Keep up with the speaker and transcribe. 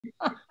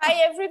Hi,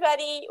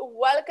 everybody.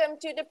 Welcome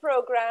to the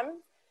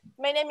program.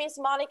 My name is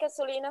Monica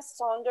Solina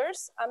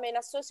Saunders. I'm an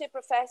associate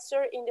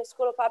professor in the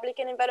School of Public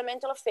and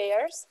Environmental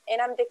Affairs, and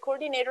I'm the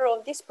coordinator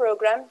of this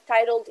program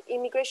titled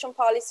Immigration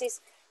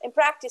Policies and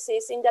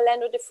Practices in the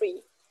Land of the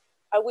Free.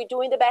 Are we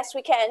doing the best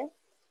we can?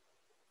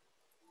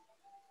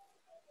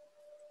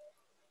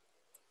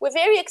 We're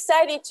very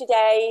excited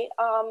today.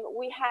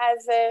 We have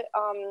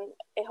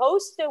a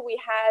host,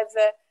 we have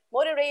a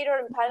moderator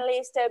and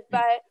panelist,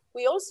 but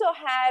we also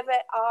have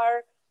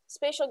our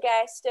special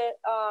guest,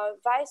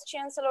 Vice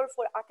Chancellor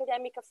for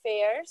Academic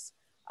Affairs,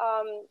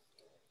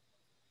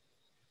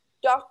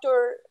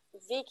 Dr.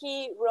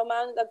 Vicky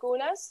Roman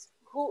Lagunas,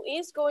 who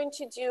is going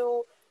to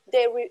do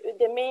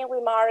the main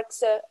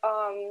remarks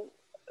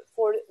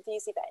for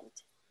this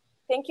event.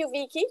 Thank you,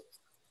 Vicky.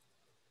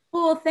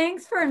 Well,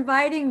 thanks for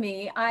inviting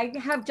me. I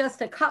have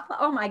just a couple,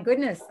 oh my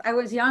goodness, I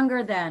was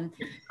younger then.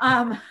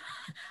 I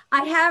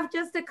have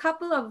just a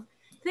couple of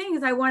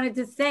things I wanted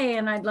to say,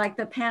 and I'd like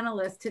the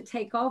panelists to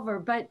take over.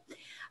 But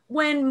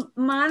when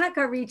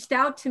Monica reached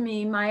out to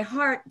me, my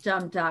heart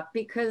jumped up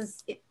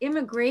because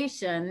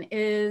immigration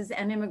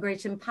and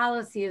immigration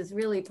policy is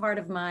really part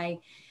of my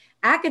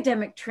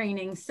academic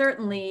training,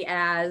 certainly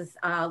as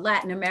a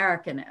Latin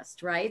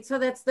Americanist, right? So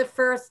that's the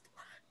first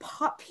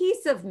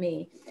piece of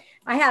me.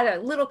 I had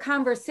a little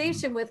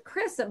conversation with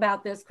Chris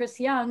about this, Chris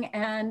Young,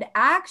 and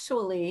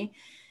actually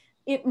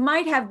it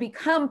might have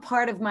become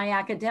part of my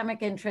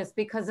academic interest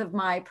because of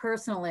my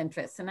personal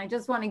interests. And I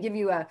just want to give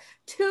you a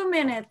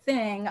 2-minute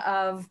thing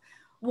of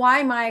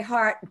why my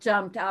heart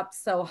jumped up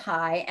so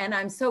high. And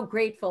I'm so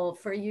grateful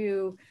for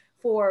you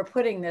for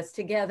putting this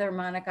together,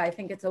 Monica. I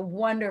think it's a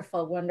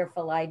wonderful,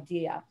 wonderful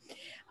idea.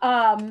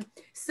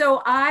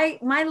 So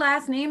my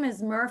last name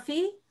is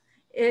Murphy.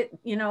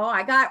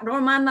 I got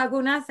Roman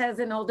Lagunas as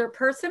an older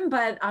person,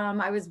 but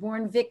I was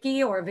born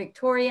Vicky or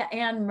Victoria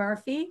Ann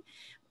Murphy.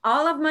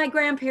 All of my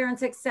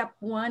grandparents,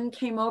 except one,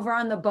 came over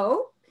on the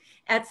boat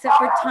at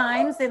separate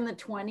times in the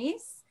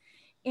 20s.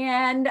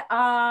 And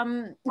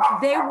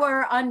they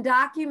were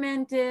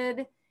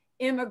undocumented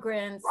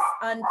immigrants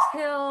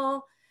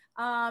until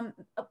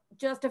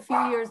just a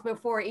few years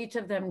before each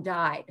of them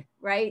died,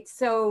 right?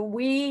 So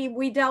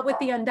we dealt with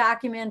the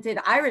undocumented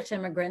Irish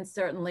immigrants,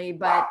 certainly,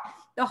 but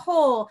the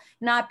whole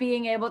not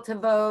being able to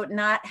vote,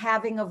 not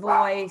having a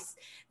voice,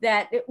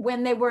 that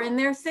when they were in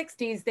their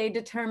 60s, they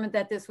determined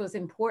that this was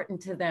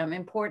important to them,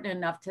 important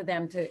enough to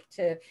them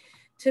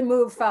to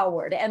move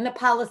forward. And the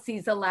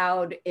policies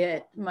allowed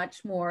it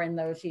much more in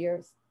those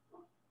years.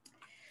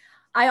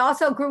 I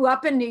also grew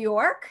up in New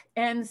York.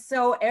 And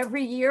so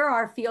every year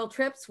our field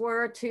trips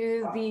were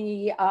to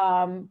the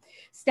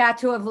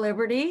Statue of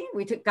Liberty.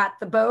 We got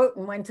the boat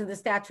and went to the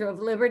Statue of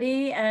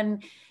Liberty.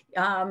 And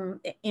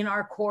in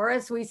our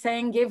chorus, we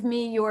sang, "Give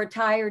me your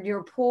tired,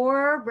 your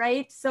poor,"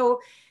 right?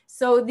 So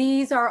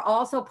these are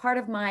also part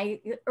of my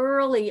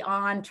early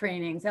on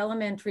trainings,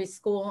 elementary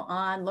school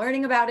on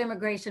learning about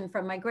immigration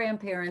from my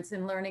grandparents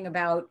and learning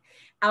about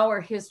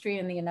our history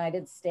in the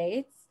United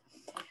States.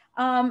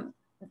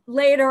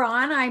 Later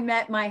on, I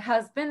met my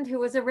husband, who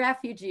was a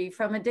refugee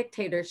from a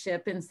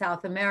dictatorship in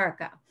South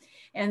America.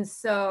 And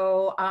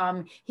so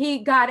he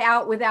got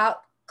out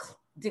without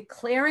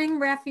declaring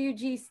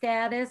refugee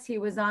status. He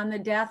was on the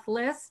death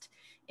list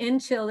in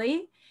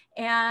Chile.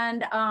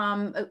 And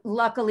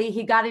luckily,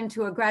 he got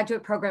into a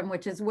graduate program,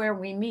 which is where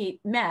we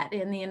met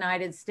in the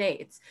United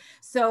States.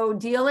 So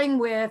dealing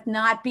with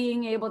not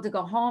being able to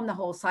go home, the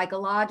whole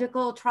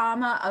psychological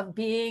trauma of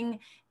being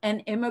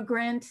an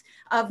immigrant,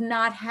 of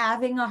not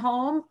having a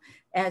home.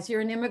 As you're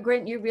an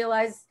immigrant, you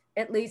realize,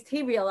 at least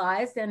he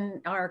realized,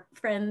 and our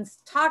friends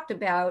talked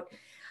about,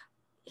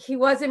 he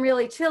wasn't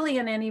really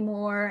Chilean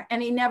anymore,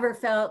 and he never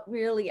felt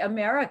really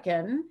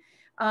American.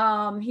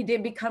 He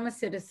did become a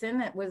citizen.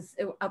 It was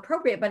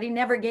appropriate, but he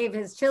never gave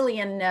his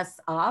Chileanness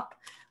up,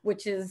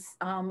 which is,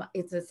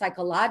 it's a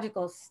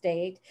psychological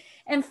state.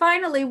 And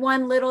finally,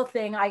 one little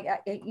thing,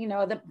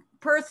 the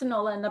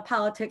personal and the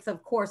politics,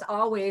 of course,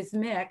 always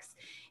mix.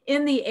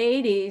 In the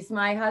 80s,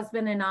 my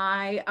husband and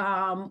I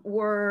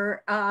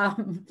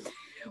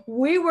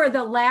we were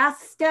the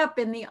last step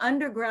in the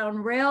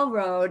Underground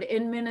Railroad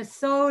in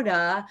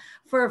Minnesota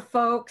for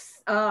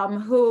folks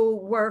who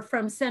were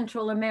from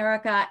Central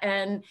America,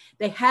 and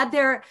they had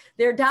their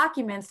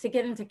documents to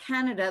get into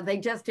Canada. They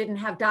just didn't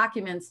have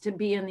documents to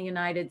be in the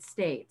United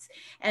States.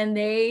 And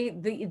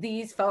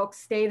these folks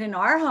stayed in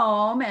our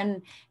home,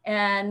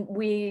 and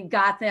we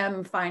got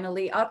them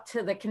finally up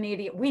to the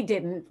Canadian, we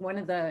didn't, one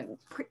of the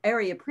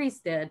area priests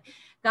did,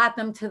 got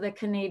them to the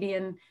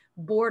Canadian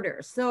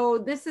border. So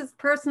this is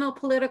personal,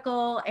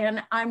 political,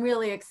 and I'm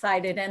really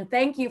excited. And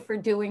thank you for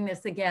doing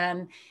this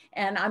again.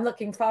 And I'm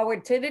looking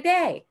forward to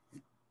today.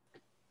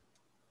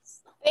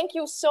 Thank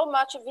you so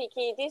much,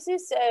 Vicky. This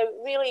is a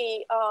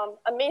really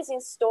amazing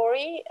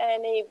story,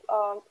 and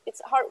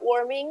it's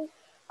heartwarming.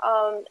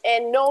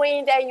 And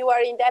knowing that you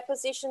are in that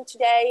position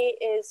today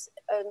is,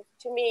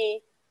 to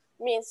me,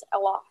 means a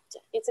lot.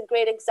 It's a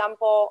great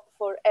example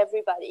for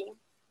everybody.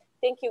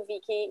 Thank you,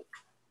 Vicky.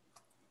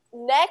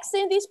 Next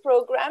in this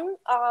program,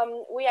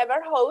 we have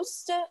our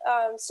host.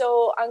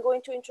 So I'm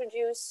going to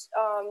introduce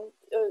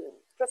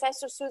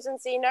Professor Susan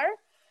Zinner.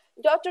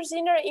 Dr.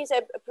 Zinner is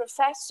a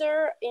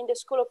professor in the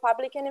School of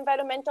Public and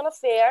Environmental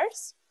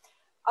Affairs.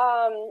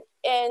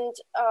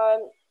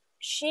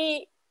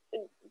 She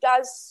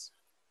does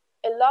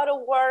a lot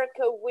of work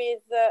with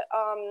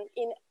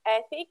in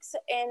ethics.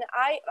 And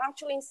I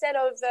actually, instead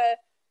of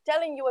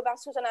telling you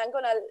about Susan, I'm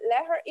gonna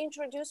let her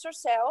introduce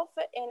herself.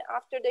 And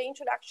after the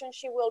introduction,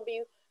 she will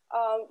be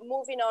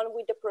moving on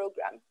with the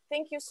program.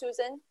 Thank you,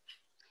 Susan.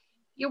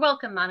 You're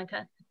welcome,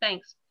 Monica.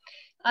 Thanks.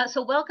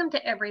 So welcome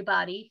to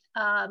everybody.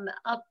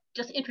 I'll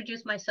just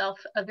introduce myself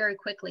very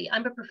quickly.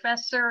 I'm a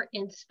professor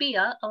in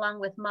SPIA along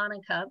with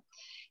Monica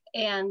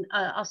and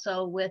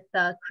also with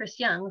Chris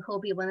Young, who will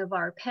be one of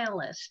our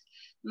panelists.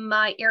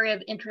 My area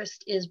of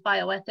interest is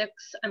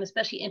bioethics. I'm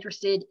especially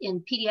interested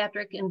in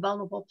pediatric and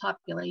vulnerable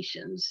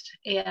populations,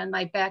 and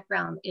my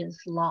background is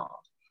law.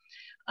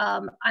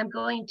 I'm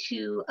going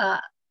to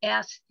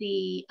ask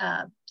the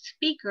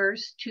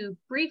speakers to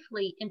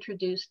briefly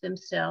introduce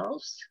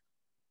themselves,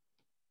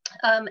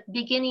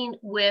 beginning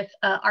with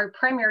our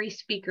primary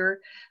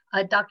speaker,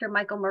 Dr.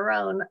 Michael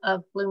Morrone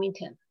of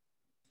Bloomington.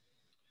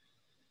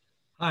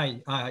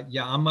 Hi,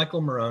 yeah, I'm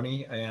Michael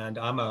Morrone, and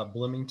I'm a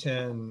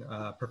Bloomington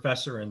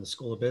professor in the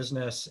School of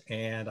Business,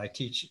 and I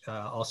teach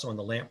also in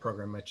the LAMP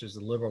program, which is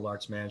the Liberal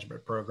Arts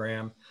Management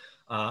program.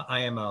 I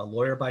am a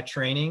lawyer by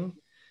training,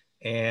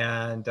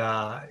 and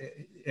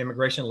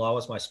immigration law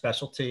was my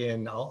specialty,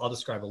 and I'll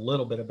describe a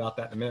little bit about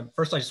that in a minute.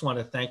 First, I just want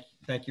to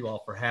thank you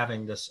all for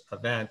having this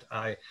event.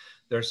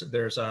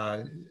 There's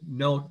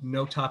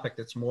no topic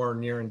that's more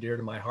near and dear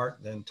to my heart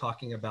than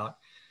talking about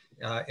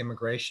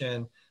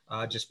immigration.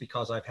 Just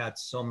because I've had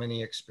so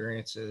many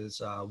experiences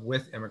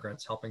with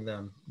immigrants, helping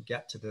them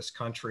get to this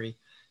country,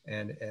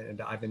 and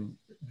I've been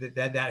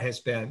that has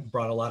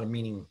brought a lot of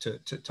meaning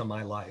to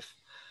my life.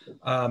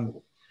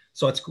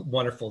 So it's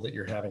wonderful that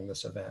you're having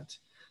this event.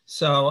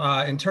 So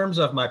in terms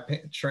of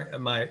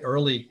my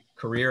early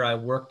career, I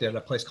worked at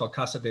a place called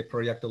Casa de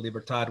Proyecto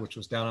Libertad, which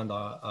was down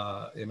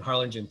on in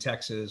Harlingen,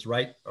 Texas,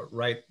 right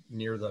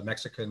near the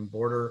Mexican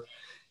border.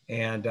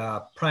 And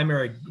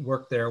primary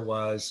work there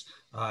was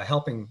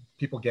helping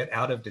people get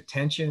out of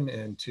detention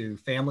and to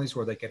families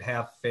where they could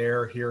have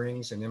fair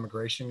hearings in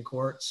immigration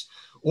courts,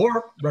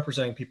 or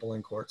representing people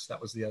in courts.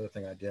 That was the other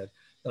thing I did.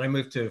 Then I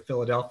moved to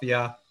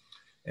Philadelphia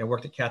and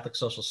worked at Catholic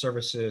Social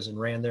Services and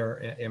ran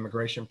their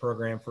immigration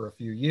program for a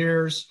few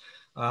years.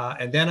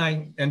 And then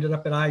I ended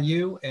up at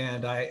IU,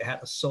 and I had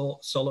a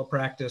solo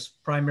practice,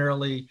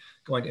 primarily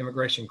going to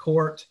immigration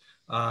court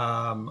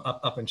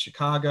up in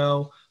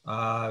Chicago,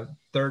 3rd,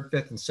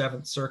 5th, and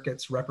 7th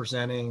circuits,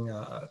 representing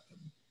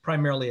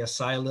primarily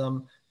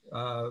asylum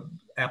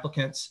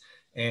applicants.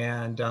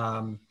 And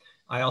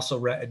I also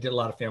did a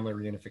lot of family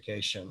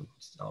reunification.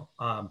 So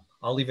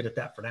I'll leave it at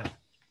that for now.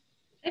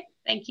 Okay,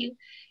 thank you.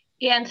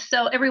 And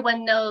so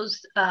everyone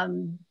knows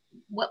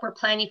what we're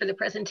planning for the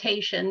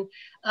presentation.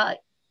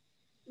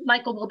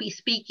 Michael will be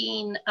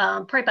speaking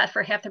probably about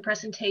for half the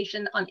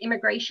presentation on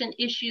immigration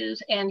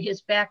issues and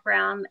his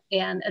background,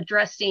 and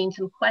addressing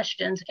some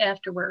questions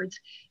afterwards.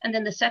 And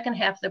then the second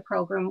half of the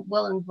program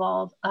will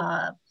involve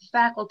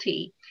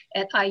faculty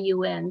at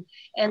IUN,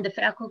 and the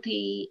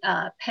faculty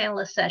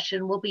panelist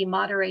session will be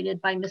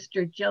moderated by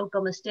Mr. Joe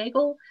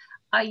Gomez-Daigle,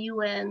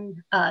 IUN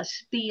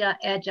SPIA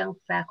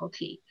adjunct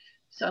faculty.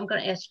 So I'm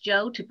going to ask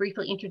Joe to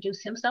briefly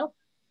introduce himself.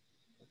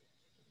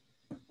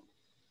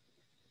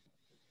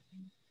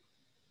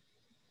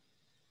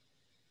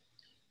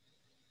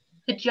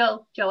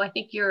 Joe, I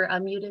think you're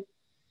muted.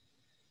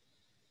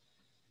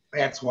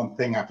 That's one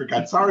thing I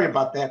forgot. Sorry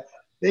about that.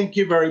 Thank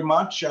you very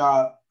much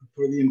for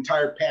the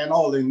entire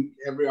panel and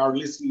our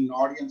listening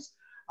audience.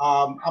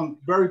 I'm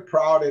very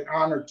proud and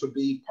honored to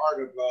be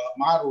part of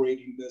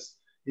moderating this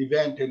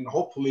event and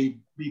hopefully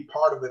be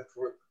part of it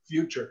for the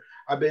future.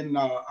 I'm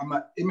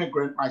an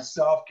immigrant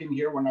myself, came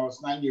here when I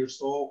was 9 years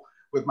old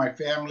with my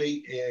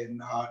family in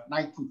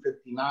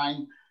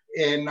 1959.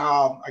 And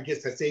I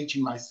guess that's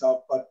aging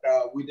myself, but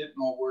we didn't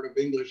know a word of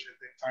English at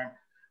that time.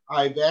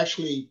 I've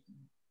actually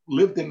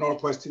lived in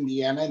Northwest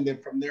Indiana, and then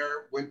from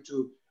there went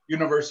to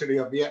University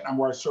of Vietnam,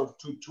 where I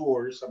served 2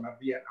 tours. I'm a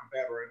Vietnam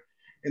veteran.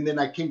 And then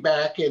I came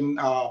back and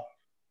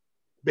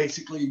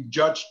basically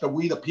judged the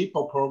We the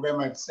People program.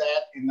 I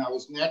sat and I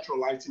was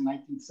naturalized in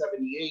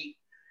 1978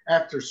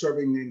 after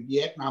serving in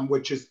Vietnam,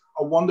 which is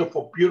a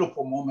wonderful,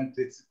 beautiful moment.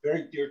 It's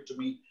very dear to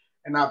me.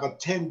 And I've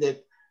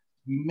attended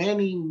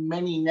many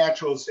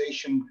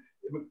naturalization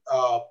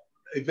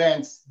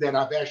events that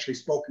I've actually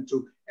spoken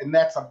to. And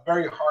that's a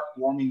very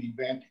heartwarming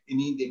event in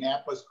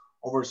Indianapolis,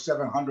 over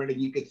 700.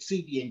 And you could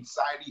see the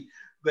anxiety,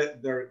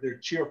 their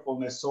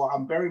cheerfulness. So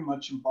I'm very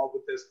much involved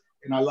with this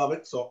and I love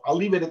it. So I'll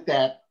leave it at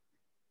that.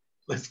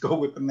 Let's go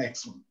with the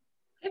next one.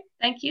 Okay,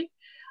 thank you.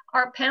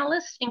 Our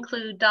panelists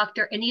include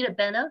Dr. Anita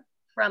Benna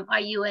from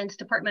IUN's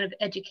Department of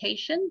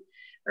Education,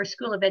 or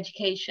School of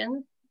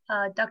Education.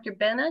 Dr.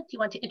 Benna, do you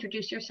want to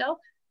introduce yourself?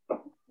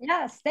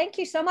 Yes, thank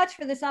you so much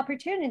for this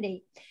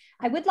opportunity.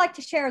 I would like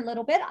to share a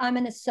little bit. I'm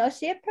an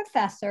associate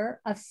professor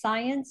of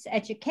science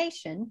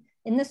education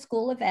in the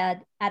School of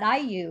Ed at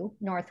IU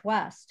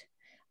Northwest.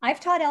 I've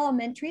taught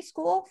elementary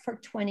school for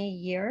 20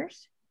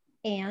 years,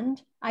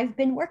 and I've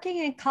been working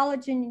in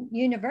college and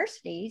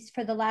universities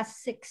for the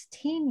last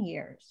 16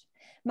 years.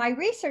 My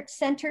research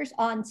centers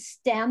on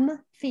STEM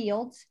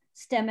fields,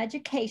 STEM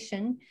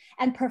education,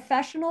 and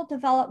professional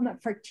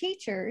development for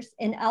teachers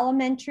in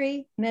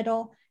elementary,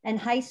 middle, and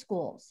high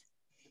schools.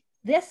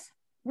 This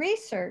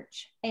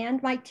research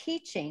and my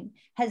teaching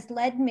has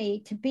led me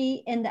to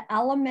be in the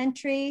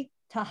elementary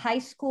to high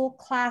school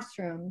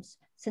classrooms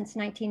since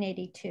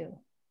 1982.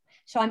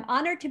 So I'm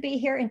honored to be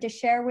here and to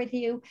share with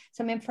you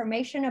some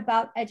information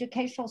about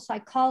educational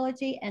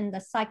psychology and the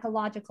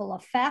psychological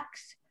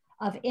effects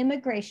of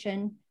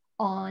immigration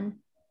on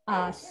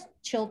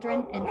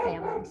children and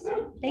families.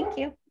 Thank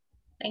you.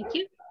 Thank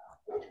you.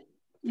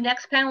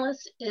 Next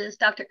panelist is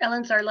Dr.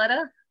 Ellen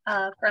Zarletta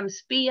from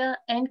SPIA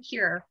and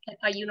CURE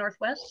at IU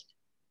Northwest.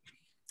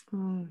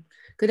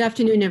 Good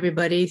afternoon,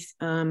 everybody.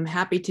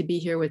 Happy to be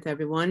here with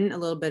everyone. A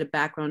little bit of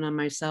background on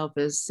myself.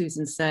 As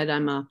Susan said,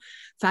 I'm a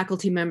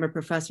faculty member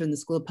professor in the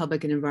School of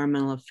Public and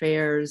Environmental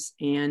Affairs,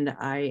 and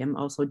I am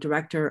also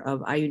director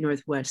of IU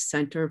Northwest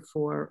Center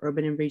for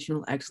Urban and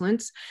Regional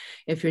Excellence.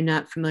 If you're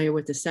not familiar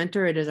with the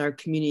center, it is our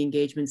community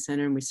engagement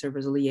center, and we serve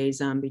as a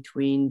liaison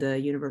between the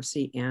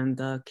university and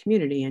the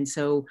community. And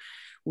so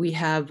we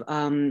have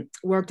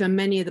worked on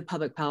many of the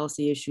public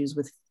policy issues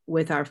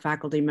with our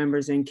faculty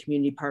members and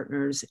community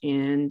partners,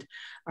 and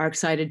are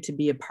excited to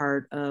be a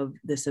part of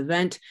this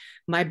event.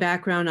 My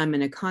background, I'm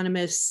an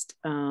economist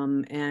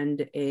and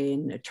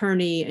an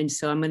attorney, and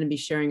so I'm going to be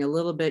sharing a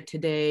little bit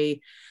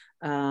today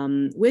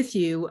with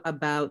you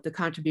about the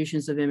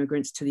contributions of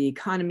immigrants to the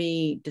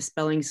economy,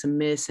 dispelling some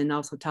myths, and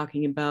also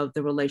talking about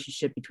the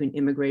relationship between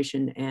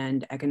immigration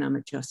and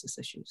economic justice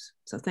issues.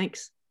 So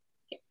thanks.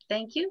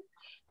 Thank you.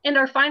 And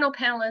our final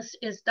panelist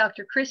is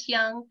Dr. Chris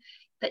Young,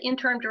 the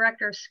interim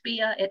director of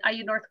SPIA at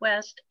IU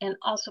Northwest, and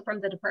also from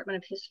the Department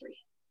of History.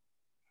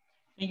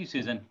 Thank you,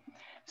 Susan.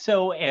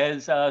 So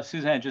as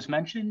Susan had just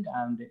mentioned,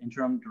 I'm the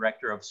interim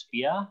director of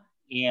SPIA,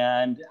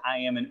 and I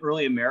am an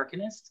early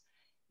Americanist,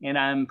 and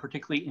I'm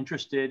particularly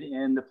interested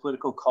in the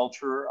political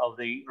culture of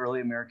the early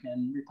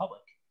American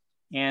Republic.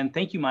 And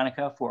thank you,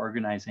 Monica, for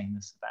organizing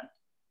this event.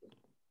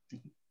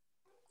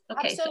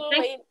 Okay,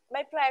 absolutely,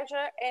 my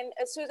pleasure. And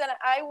Susan,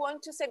 I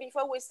want to say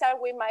before we start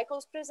with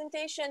Michael's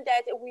presentation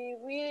that we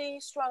really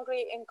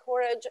strongly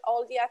encourage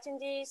all the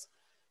attendees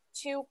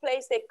to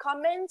place their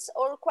comments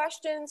or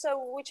questions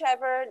or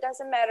whichever,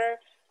 doesn't matter,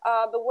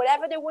 but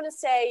whatever they want to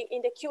say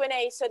in the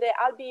Q&A, so that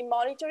I'll be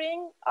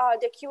monitoring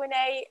the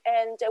Q&A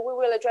and we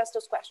will address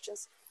those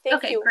questions.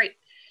 Thank you. Okay, great.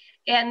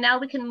 And now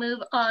we can move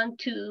on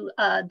to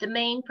the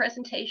main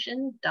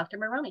presentation, Dr.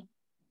 Morrone.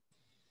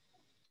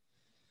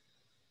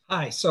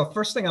 Hi, so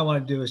first thing I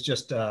want to do is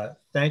just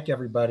thank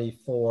everybody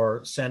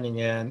for sending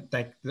in,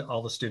 thank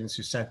all the students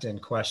who sent in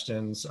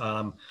questions.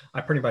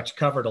 I pretty much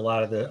covered a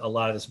lot of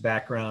this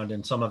background,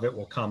 and some of it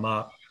will come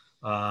up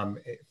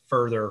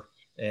further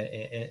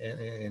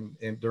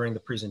during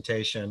the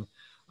presentation.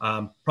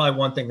 Probably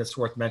one thing that's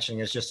worth mentioning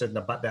is just in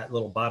that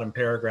little bottom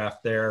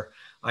paragraph there,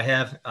 I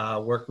have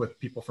worked with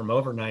people from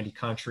over 90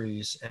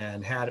 countries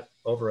and had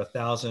over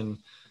 1,000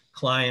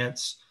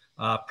 clients,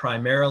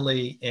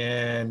 primarily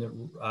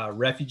in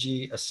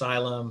refugee,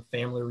 asylum,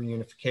 family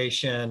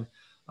reunification,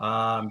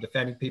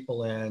 defending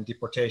people in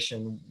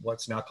deportation,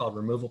 what's now called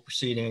removal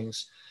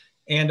proceedings,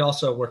 and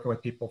also working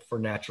with people for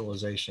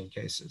naturalization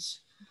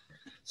cases.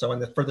 So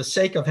for the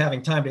sake of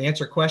having time to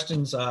answer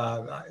questions,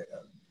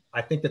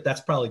 I think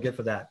that's probably good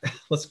for that.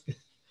 Let's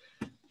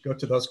go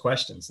to those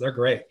questions. They're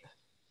great.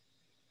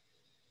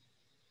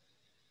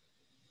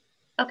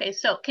 Okay,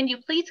 so can you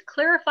please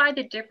clarify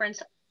the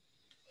difference?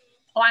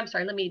 Oh, I'm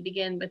sorry, let me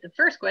begin with the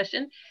first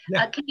question.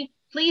 Yeah. Can you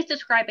please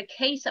describe a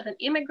case of an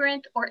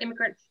immigrant or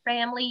immigrant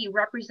family you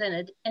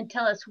represented and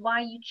tell us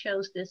why you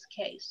chose this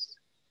case?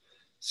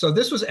 So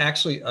this was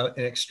actually an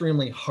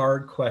extremely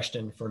hard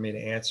question for me to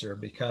answer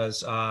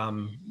because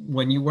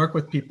when you work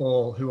with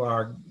people who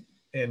are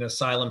in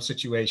asylum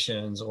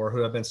situations or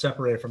who have been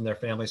separated from their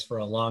families for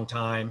a long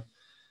time,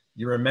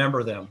 you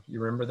remember them. You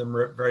remember them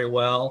very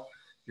well.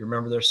 You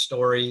remember their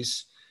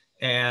stories.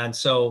 And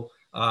so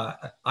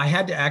I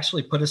had to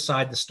actually put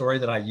aside the story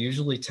that I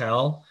usually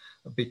tell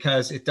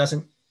because it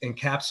doesn't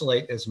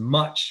encapsulate as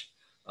much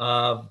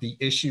of the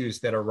issues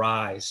that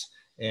arise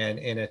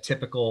in a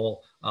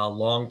typical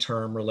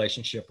long-term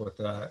relationship with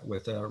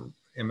a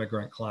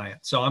immigrant client.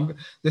 So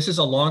this is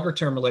a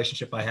longer-term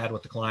relationship I had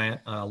with the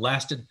client,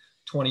 lasted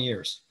 20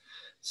 years.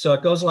 So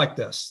it goes like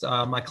this.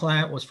 My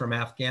client was from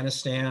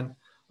Afghanistan,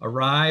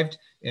 arrived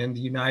in the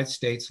United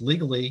States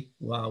legally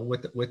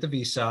with the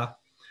visa,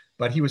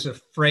 but he was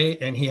afraid,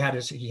 and he had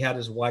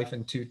his wife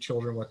and 2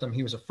 children with him.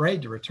 He was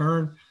afraid to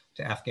return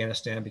to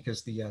Afghanistan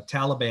because the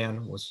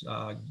Taliban was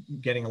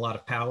getting a lot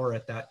of power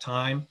at that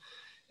time.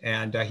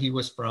 And he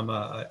was from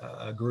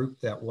a group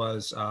that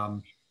was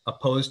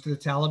opposed to the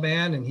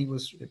Taliban, and he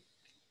was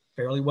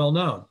fairly well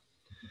known.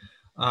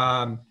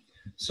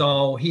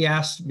 So he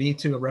asked me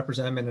to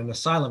represent him in an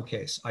asylum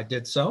case. I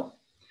did so.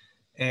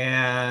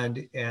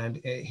 And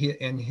he,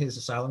 in his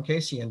asylum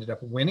case, he ended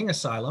up winning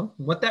asylum.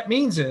 What that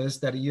means is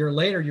that a year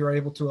later, you're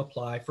able to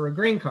apply for a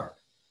green card.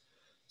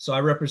 So I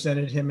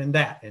represented him in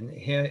that, and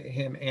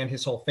him and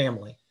his whole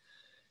family.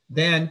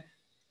 Then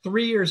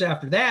 3 years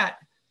after that,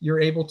 you're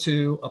able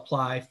to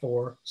apply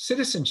for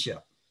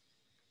citizenship.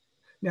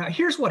 Now,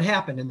 here's what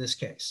happened in this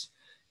case.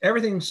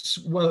 Everything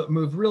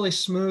moved really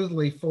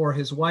smoothly for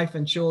his wife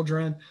and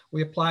children.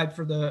 We applied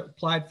for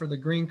the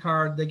green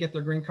card. They get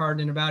their green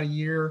card in about a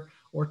year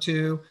or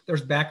two.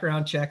 There's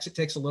background checks. It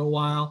takes a little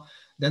while.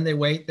 Then they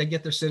wait, they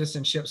get their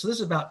citizenship. So this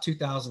is about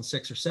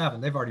 2006 or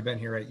 7. They've already been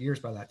here 8 years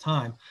by that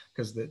time,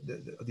 because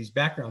these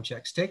background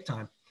checks take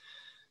time.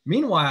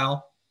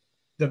 Meanwhile,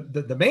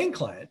 the main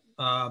client,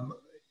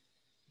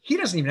 he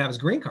doesn't even have his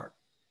green card.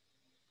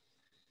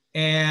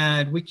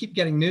 And we keep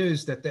getting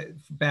news that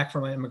back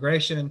from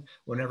immigration,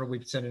 whenever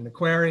we send an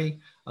inquiry,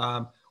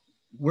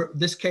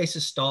 this case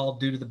is stalled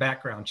due to the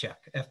background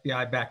check,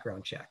 FBI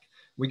background check.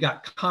 We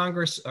got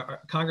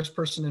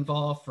congressperson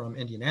involved from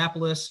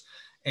Indianapolis,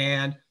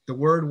 and the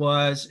word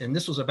was, and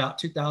this was about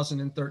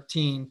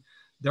 2013,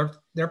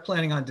 they're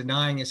planning on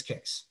denying his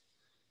case.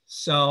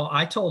 So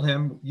I told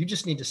him, you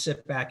just need to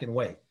sit back and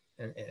wait.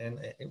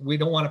 And we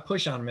don't want to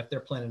push on them if they're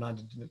planning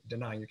on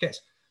denying your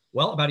case.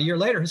 Well, about a year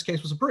later, his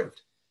case was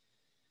approved.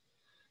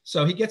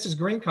 So he gets his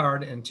green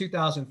card in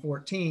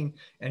 2014,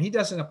 and he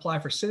doesn't apply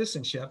for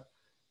citizenship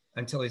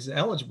until he's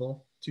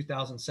eligible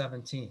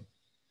 2017.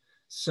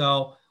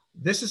 So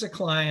this is a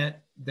client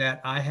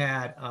that I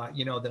had,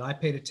 that I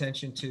paid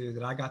attention to,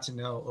 that I got to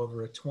know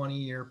over a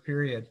 20-year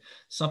period,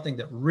 something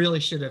that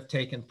really should have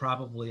taken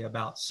probably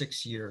about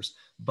 6 years,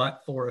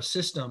 but for a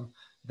system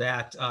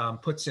that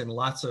puts in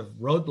lots of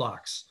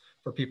roadblocks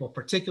for people,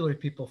 particularly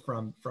people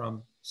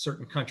from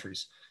certain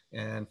countries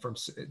and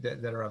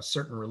that are of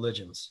certain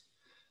religions.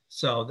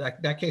 So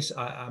that case,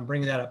 I'm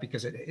bringing that up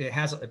because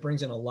it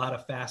brings in a lot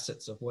of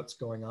facets of what's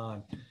going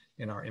on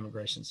in our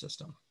immigration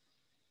system.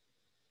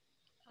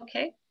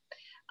 Okay.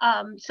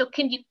 So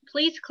can you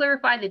please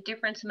clarify the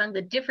difference among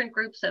the different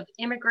groups of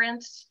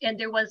immigrants? And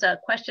there was a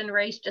question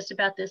raised just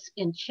about this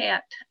in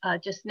chat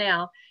just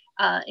now,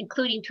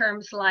 including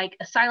terms like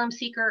asylum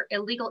seeker,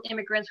 illegal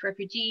immigrants,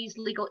 refugees,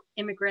 legal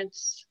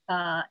immigrants,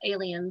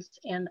 aliens,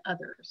 and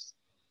others.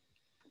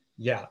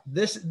 Yeah,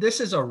 this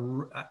is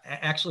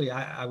actually,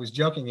 I was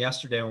joking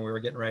yesterday when we were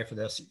getting ready for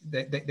this.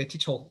 They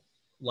teach whole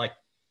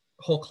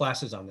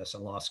classes on this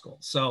in law school.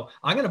 So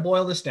I'm going to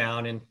boil this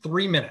down in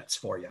 3 minutes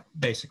for you,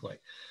 basically.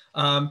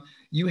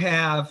 You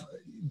have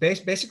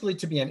basically,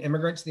 to be an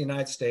immigrant to the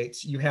United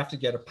States, you have to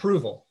get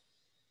approval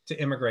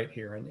to immigrate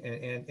here.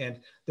 And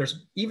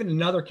there's even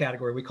another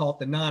category, we call it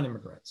the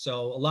non-immigrant.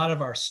 So a lot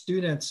of our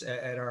students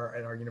at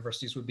our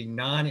universities would be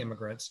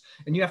non-immigrants,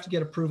 and you have to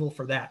get approval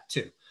for that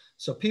too.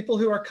 So people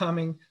who are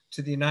coming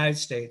to the United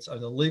States on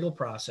the legal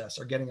process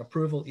are getting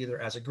approval either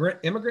as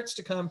immigrants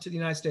to come to the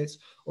United States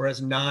or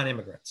as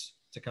non-immigrants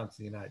to come to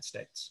the United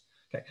States.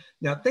 Okay.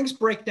 Now things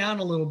break down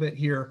a little bit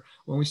here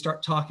when we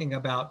start talking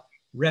about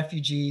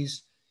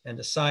refugees and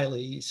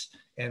asylees,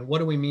 and what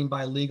do we mean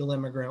by legal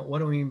immigrant? What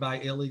do we mean by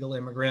illegal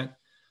immigrant?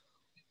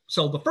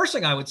 So the first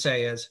thing I would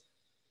say is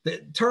the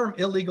term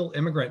illegal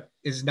immigrant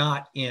is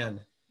not in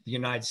the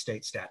United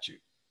States statute.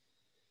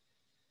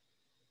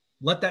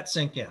 Let that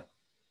sink in.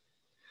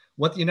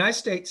 What the United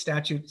States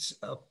statute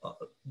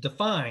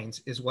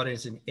defines is what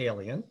is an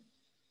alien.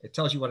 It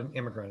tells you what an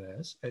immigrant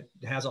is. It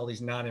has all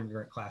these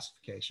non-immigrant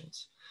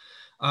classifications.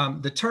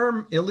 The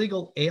term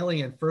illegal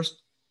alien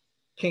first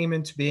came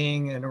into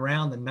being in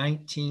around the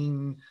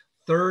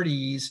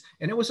 1930s,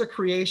 and it was a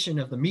creation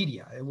of the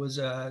media. It was,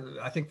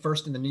 I think,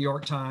 first in the New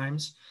York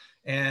Times,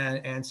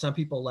 and some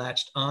people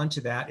latched onto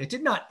that. It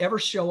did not ever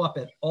show up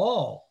at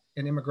all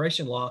in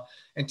immigration law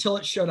until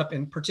it showed up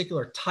in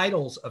particular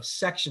titles of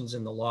sections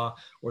in the law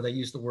where they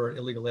use the word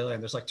illegal alien.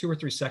 There's like 2 or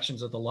 3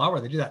 sections of the law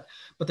where they do that.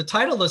 But the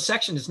title of the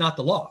section is not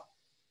the law.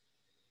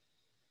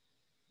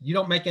 You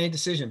don't make any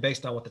decision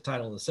based on what the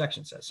title of the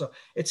section says. So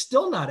it's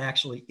still not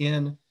actually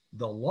in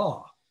the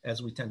law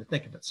as we tend to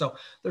think of it. So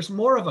there's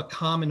more of a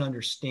common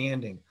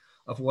understanding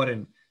of what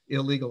an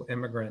illegal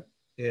immigrant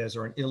is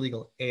or an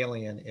illegal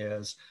alien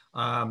is.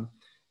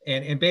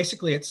 And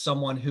basically it's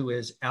someone who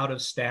is out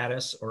of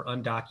status or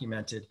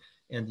undocumented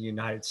in the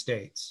United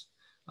States.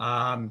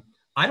 I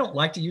don't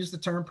like to use the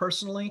term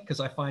personally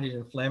because I find it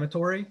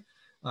inflammatory.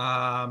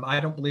 I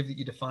don't believe that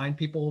you define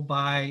people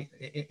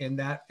in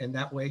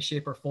that way,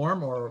 shape, or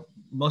form, or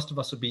most of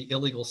us would be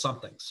illegal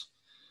somethings.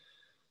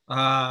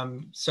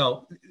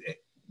 So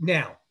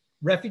now,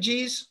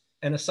 refugees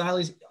and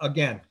asylees,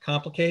 again,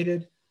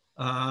 complicated.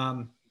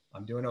 I'm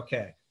doing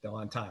okay, though,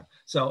 on time.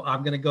 So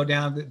I'm going to go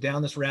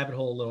down this rabbit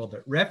hole a little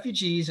bit.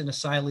 Refugees and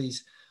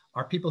asylees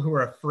are people who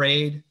are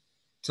afraid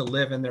to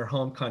live in their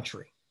home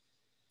country.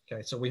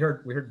 Okay, so we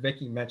heard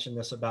Vicki mention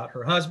this about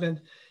her husband.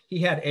 He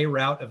had a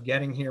route of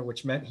getting here,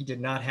 which meant he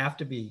did not have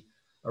to be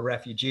a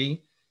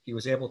refugee. he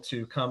was able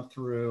to come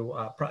through,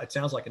 it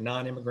sounds like a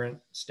non-immigrant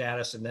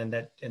status, and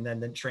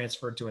then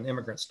transferred to an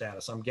immigrant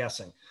status, I'm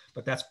guessing,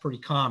 but that's pretty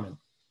common.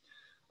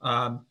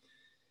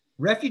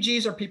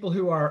 Refugees are people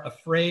who are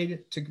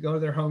afraid to go to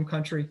their home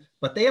country,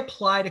 but they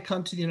apply to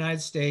come to the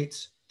United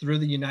States through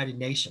the United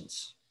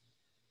Nations.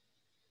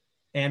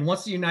 And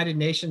once the United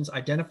Nations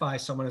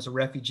identifies someone as a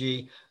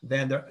refugee,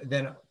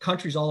 then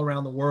countries all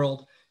around the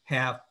world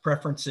have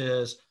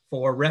preferences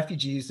for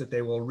refugees that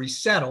they will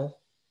resettle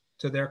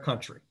to their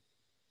country.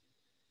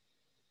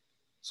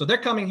 So they're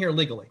coming here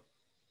legally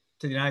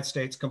to the United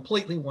States,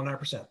 completely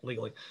 100%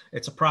 legally.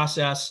 It's a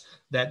process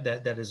that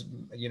is,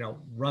 you know,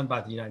 run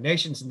by the United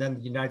Nations, and then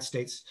the United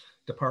States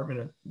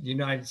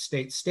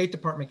State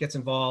Department gets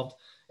involved,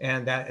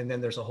 and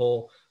then there's a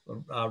whole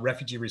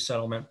refugee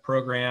resettlement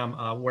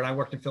program. When I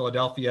worked in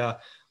Philadelphia,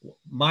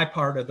 my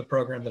part of the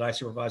program that I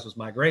supervised was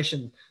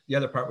migration. The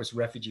other part was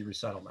refugee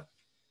resettlement.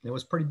 It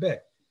was pretty big.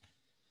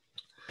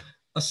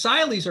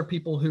 Asylees are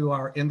people who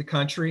are in the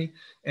country,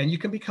 and you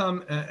can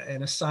become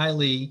an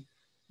asylee.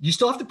 You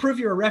still have to prove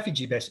you're a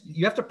refugee, basically.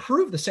 You have to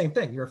prove the same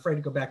thing. You're afraid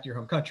to go back to your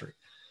home country.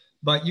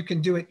 But you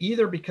can do it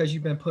either because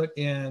you've been put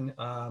in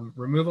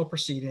removal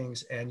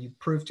proceedings and you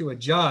prove to a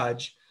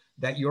judge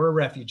that you're a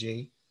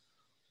refugee,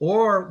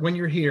 or when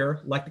you're here,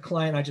 like the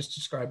client I just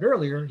described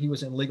earlier, he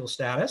was in legal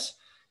status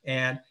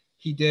and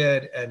he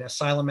did an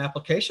asylum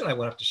application. I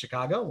went up to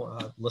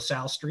Chicago,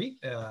 LaSalle Street,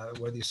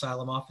 where the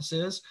asylum office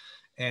is,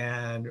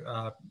 and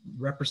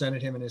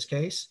represented him in his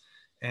case.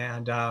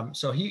 And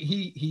so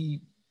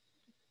he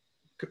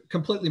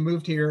completely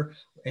moved here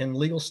in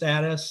legal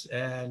status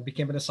and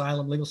became an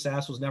asylum. Legal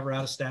status, was never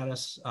out of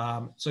status.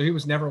 So he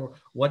was never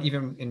what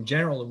even in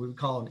general we would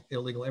call an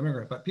illegal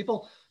immigrant. But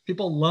people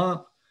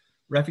lump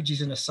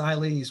refugees and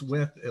asylees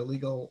with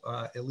illegal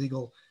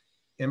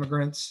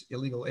immigrants,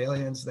 illegal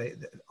aliens, they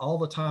all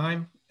the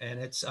time. And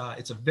it's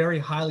a very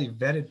highly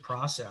vetted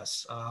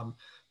process.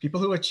 People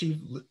who achieve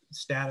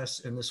status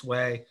in this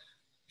way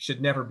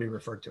should never be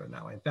referred to in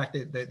that way. In fact,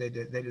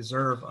 they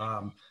deserve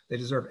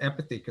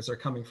empathy because they're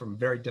coming from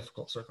very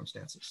difficult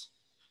circumstances.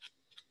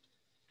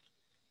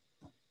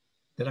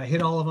 Did I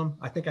hit all of them?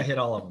 I think I hit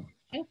all of them.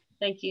 Okay,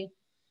 thank you.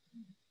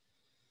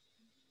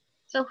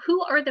 So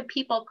who are the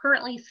people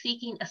currently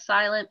seeking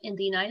asylum in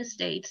the United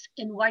States,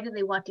 and why do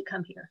they want to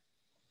come here?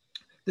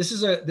 This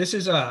is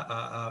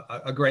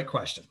a great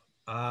question.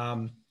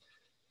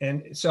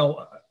 And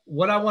so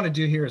what I want to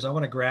do here is I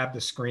want to grab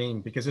the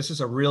screen because this is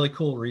a really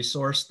cool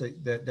resource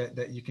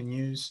that you can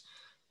use.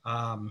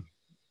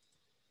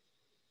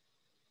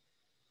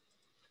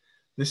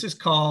 This is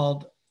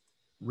called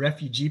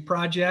Refugee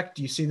Project.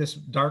 Do you see this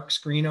dark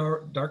screen?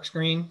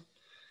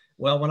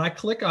 Well, when I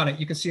click on it,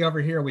 you can see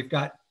over here, we've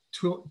got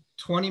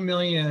 20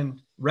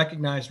 million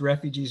recognized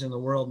refugees in the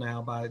world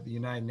now by the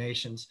United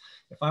Nations.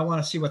 If I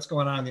want to see what's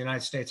going on in the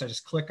United States, I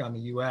just click on the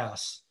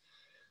US.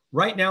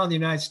 Right now in the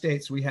United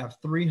States, we have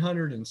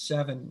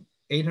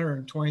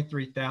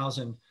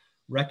 823,000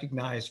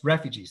 recognized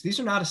refugees. These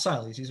are not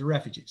asylees, these are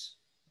refugees,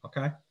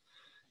 okay?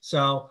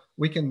 So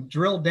we can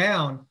drill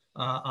down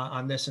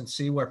on this and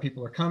see where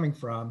people are coming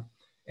from.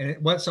 And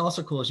what's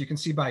also cool is you can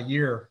see by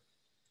year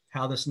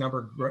how this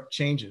number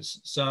changes.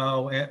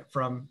 So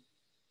from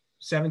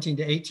 17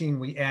 to 18,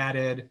 we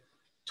added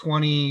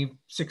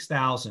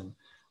 26,000.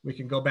 We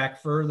can go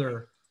back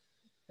further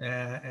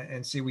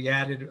and see we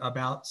added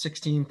about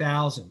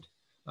 16,000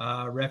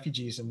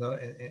 refugees in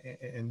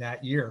that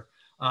year.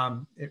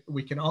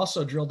 We can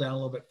also drill down a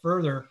little bit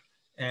further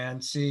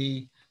and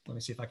see, let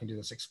me see if I can do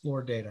this,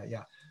 explore data.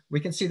 Yeah, we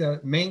can see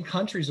the main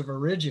countries of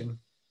origin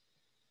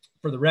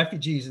for the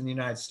refugees in the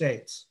United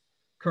States,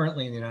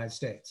 currently in the United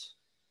States.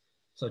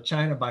 So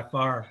China by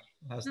far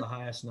has the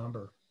highest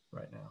number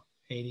right now,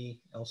 Haiti,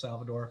 El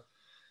Salvador.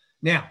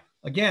 Now,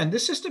 again,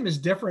 this system is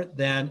different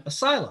than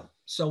asylum.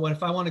 So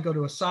if I want to go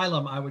to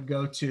asylum, I would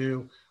go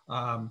to,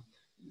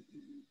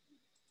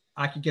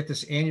 I could get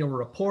this annual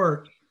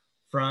report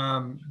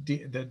from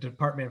the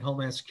Department of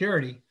Homeland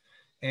Security,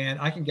 and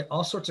I can get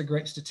all sorts of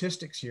great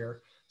statistics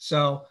here.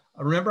 So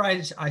remember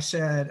I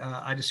said,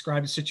 I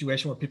described a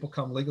situation where people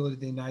come legally to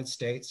the United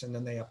States and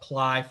then they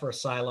apply for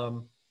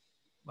asylum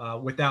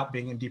without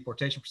being in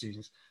deportation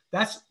proceedings.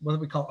 That's what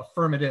we call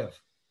affirmative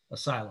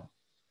asylum.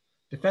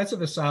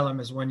 Defensive asylum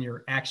is when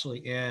you're actually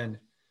in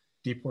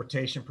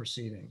deportation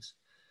proceedings.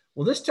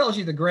 Well, this tells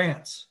you the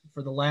grants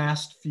for the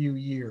last few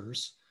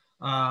years.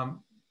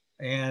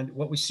 And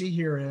what we see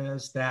here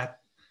is that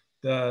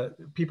the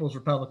People's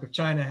Republic of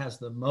China has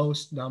the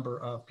most number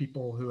of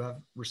people who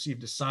have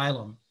received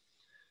asylum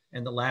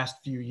in the last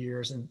few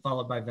years, and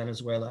followed by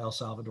Venezuela, El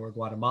Salvador,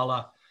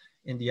 Guatemala,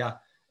 India.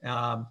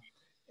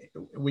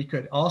 We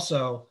could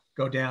also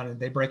go down and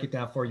they break it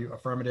down for you,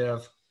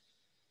 affirmative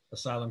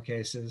asylum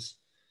cases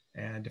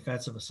and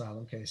defensive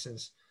asylum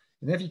cases.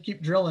 And if you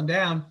keep drilling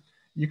down,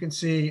 you can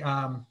see,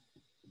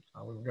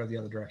 we'll go the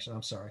other direction,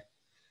 I'm sorry.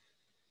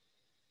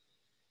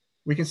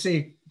 We can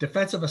see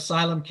defensive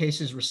asylum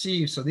cases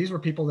received. So these were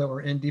people that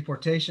were in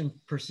deportation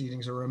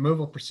proceedings or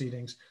removal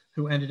proceedings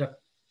who ended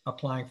up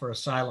applying for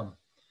asylum.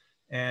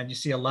 And you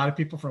see a lot of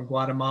people from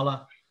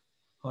Guatemala,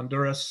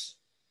 Honduras,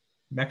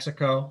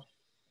 Mexico,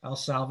 El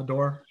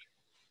Salvador,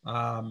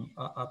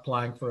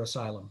 applying for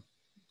asylum.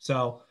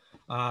 So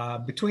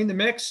between the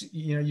mix,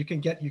 you can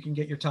get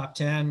your top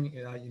 10.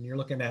 And you're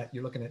looking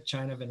at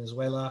China,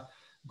 Venezuela,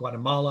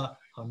 Guatemala,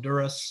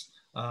 Honduras,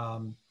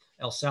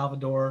 El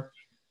Salvador,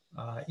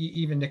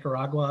 even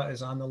Nicaragua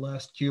is on the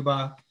list,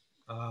 Cuba.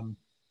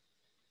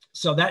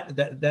 So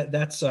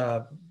that's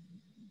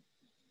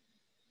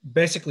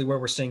basically where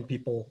we're seeing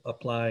people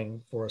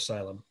applying for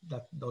asylum.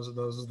 Those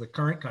are the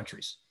current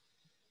countries.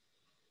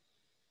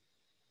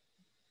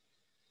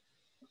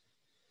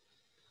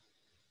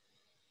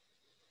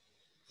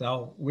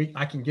 So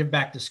I can give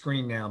back the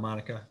screen now,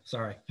 Monica.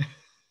 Sorry.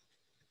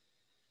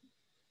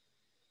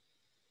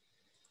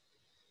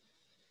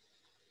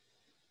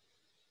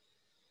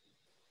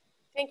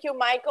 Thank you,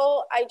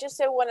 Michael. I just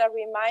want to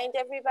remind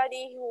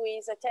everybody who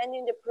is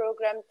attending the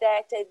program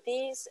that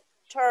these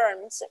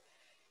terms,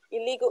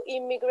 illegal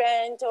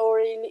immigrant or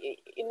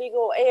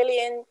illegal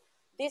alien,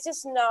 this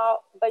is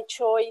not by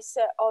choice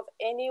of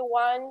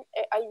anyone.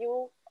 Are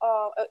you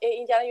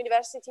Indiana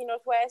University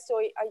Northwest, or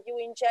are you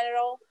in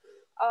general?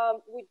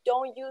 We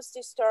don't use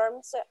these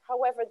terms.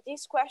 However,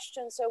 these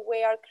questions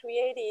were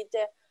created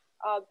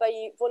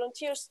by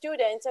volunteer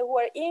students who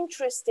are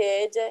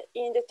interested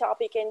in the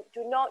topic and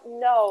do not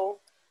know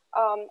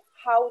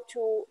how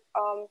to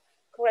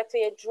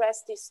correctly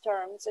address these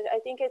terms. I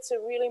think it's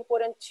really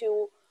important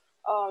to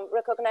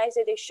recognize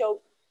that they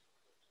show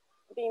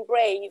being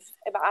brave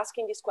about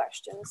asking these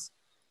questions.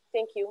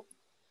 Thank you.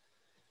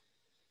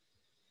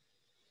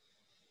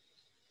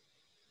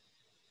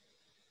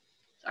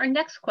 Our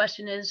next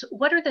question is,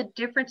 what are the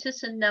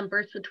differences in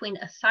numbers between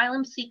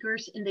asylum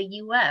seekers in the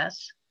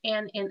US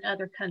and in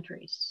other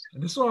countries?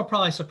 And this one will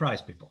probably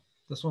surprise people.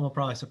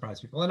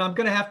 And I'm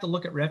going to have to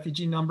look at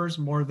refugee numbers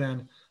more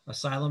than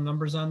asylum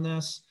numbers on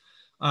this.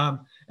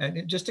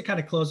 And just to kind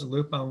of close the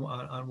loop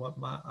on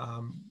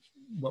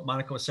what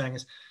Monica was saying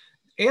is,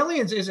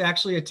 aliens is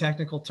actually a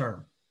technical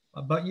term,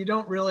 but you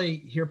don't really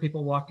hear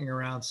people walking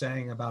around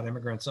saying about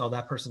immigrants, oh,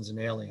 that person's an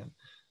alien.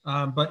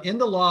 But in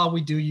the law,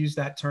 we do use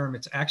that term.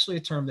 It's actually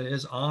a term that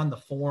is on the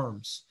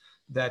forms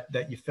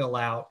that you fill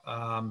out.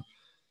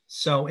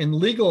 So in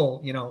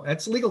legal,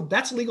 that's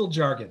legal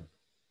jargon.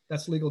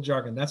 That's legal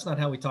jargon. That's not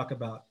how we talk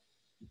about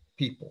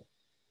people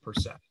per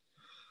se.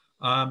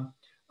 I'm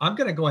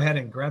going to go ahead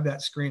and grab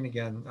that screen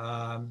again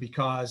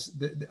because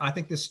I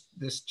think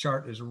this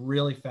chart is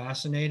really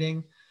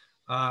fascinating.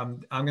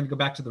 I'm going to go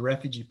back to the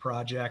Refugee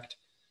Project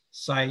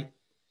site.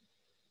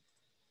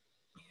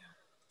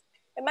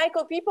 And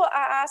Michael, people are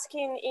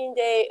asking in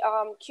the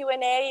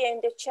Q&A and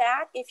the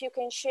chat if you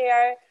can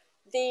share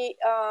the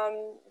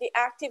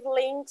active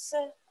links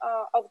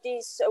of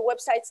these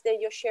websites that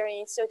you're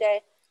sharing so that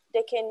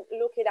they can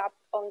look it up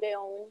on their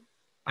own.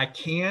 I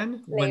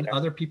can later, when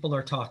other people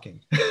are talking.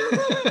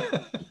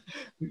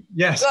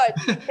 Yes.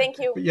 Good, thank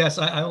you. Yes,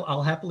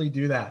 I'll happily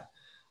do that.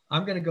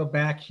 I'm going to go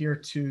back here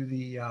to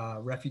the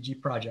Refugee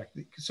Project.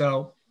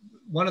 So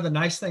one of the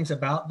nice things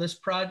about this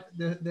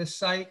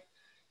site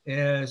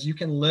is you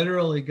can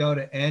literally go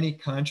to any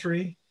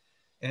country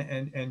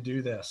and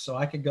do this. So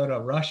I could go to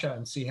Russia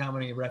and see how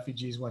many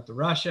refugees went to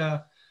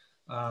Russia,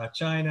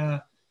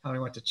 China, how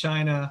many went to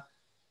China.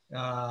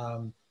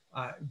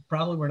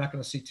 Probably we're not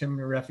going to see too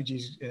many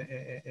refugees.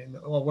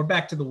 Well, we're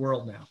back to the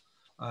world now,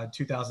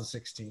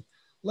 2016.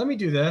 Let me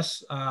do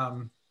this.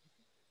 I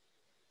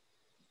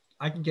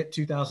can get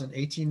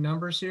 2018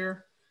 numbers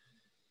here.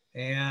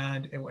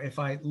 And if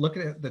I look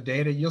at the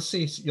data, I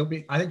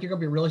think you're going to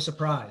be really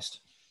surprised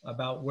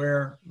about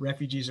where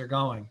refugees are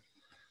going.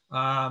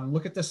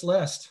 Look at this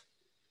list.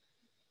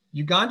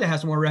 Uganda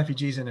has more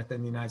refugees in it than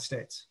the United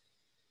States.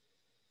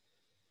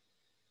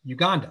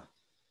 Uganda.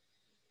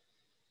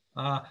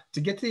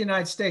 To get to the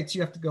United States,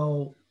 you have to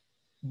go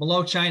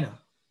below China.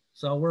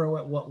 So we're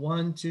at what,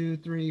 1, 2,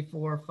 3,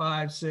 4,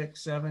 5,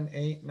 6, 7,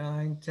 8,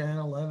 9, 10,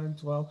 11,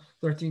 12,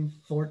 13,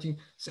 14,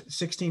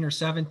 16 or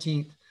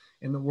 17th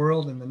in the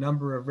world in the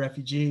number of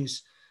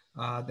refugees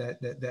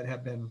that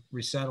have been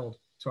resettled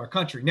to our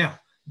country. Now,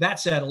 that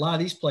said, a lot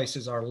of these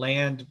places are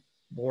land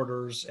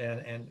borders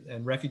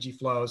and refugee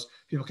flows.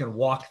 People can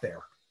walk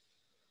there.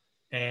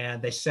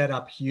 And they set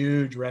up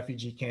huge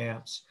refugee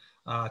camps,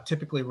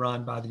 typically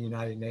run by the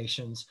United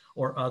Nations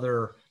or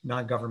other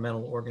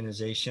non-governmental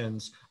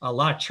organizations. A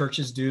lot of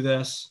churches do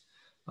this.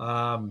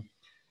 In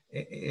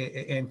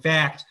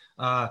fact,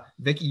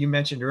 Vicki, you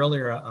mentioned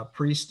earlier a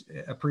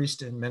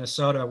priest in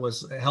Minnesota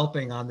was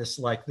helping on this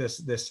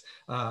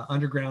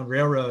underground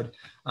railroad.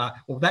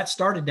 Well, that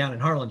started down in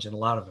Harlingen, a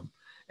lot of them.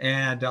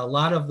 And a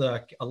lot of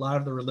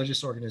the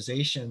religious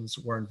organizations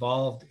were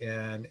involved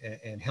in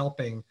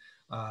helping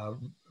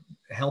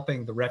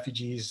the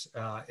refugees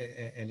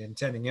and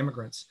intending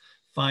immigrants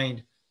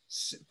find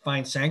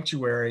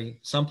sanctuary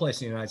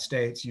someplace in the United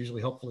States,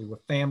 usually hopefully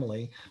with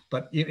family.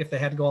 But if they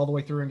had to go all the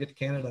way through and get to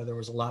Canada, there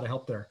was a lot of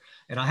help there.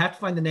 And I have to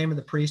find the name of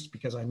the priest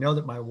because I know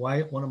that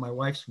one of my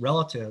wife's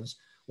relatives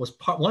was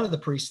one of the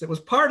priests that was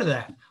part of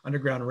that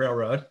Underground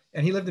Railroad,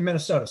 and he lived in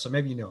Minnesota, so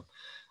maybe you knew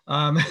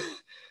him.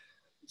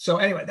 So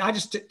anyway,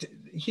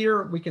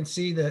 here we can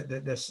see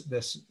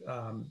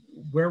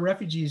where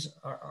refugees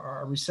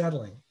are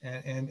resettling,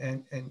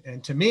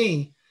 and to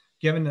me,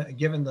 given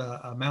the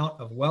amount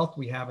of wealth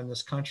we have in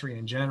this country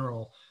in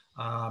general,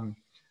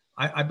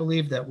 I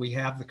believe that we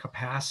have the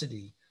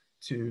capacity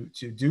to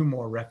do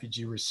more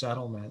refugee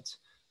resettlement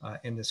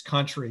in this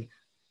country.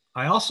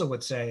 I also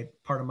would say,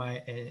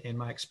 in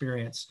my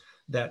experience,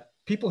 that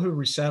people who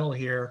resettle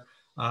here,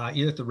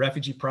 either through the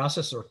refugee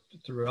process or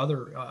through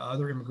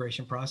other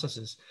immigration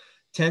processes,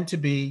 tend to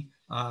be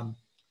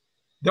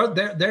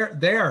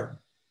they're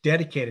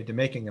dedicated to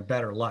making a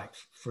better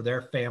life for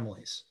their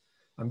families.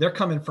 They're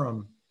coming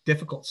from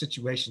difficult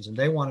situations and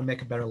they want to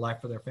make a better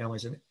life for their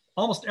families. And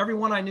almost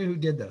everyone I knew who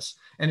did this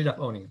ended up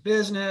owning a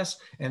business,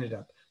 ended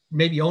up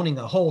maybe owning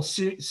a whole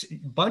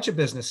bunch of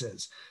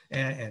businesses,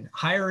 and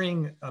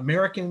hiring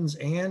Americans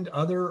and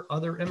other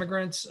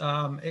immigrants.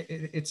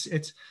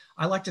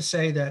 I like to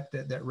say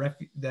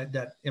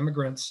that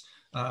immigrants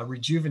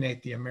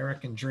rejuvenate the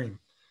American dream.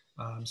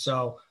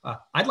 So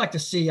I'd like to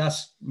see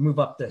us move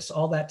up this.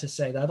 All that to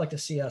say that I'd like to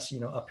see us,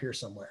 up here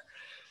somewhere.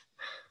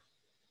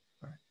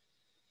 All right.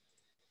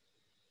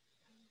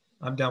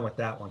 I'm done with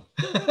that one.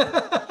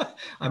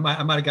 I might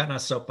have gotten on a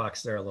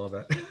soapbox there a little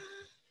bit.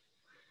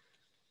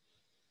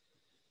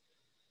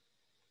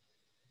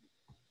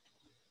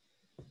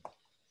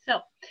 So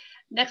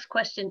next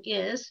question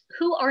is,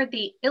 who are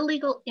the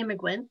illegal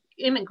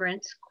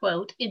immigrants,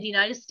 quote, in the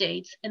United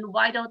States, and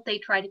why don't they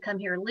try to come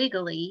here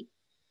legally?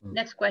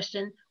 Next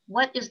question,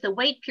 what is the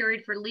wait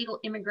period for legal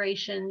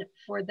immigration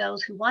for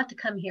those who want to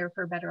come here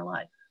for a better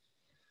life?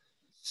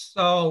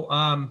 So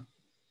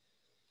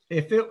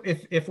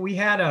if we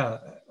had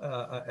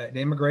an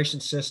immigration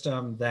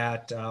system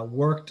that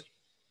worked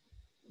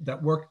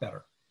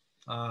better,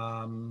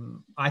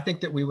 I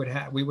think that we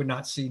would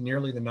not see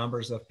nearly the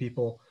numbers of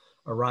people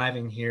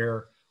arriving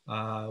here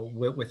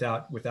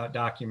without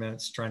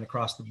documents, trying to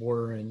cross the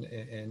border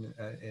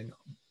in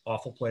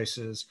awful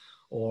places,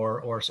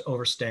 or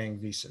overstaying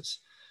visas.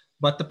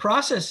 But the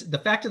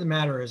fact of the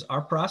matter is,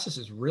 our process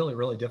is really,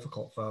 really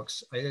difficult,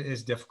 folks. It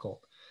is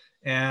difficult.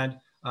 And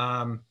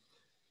I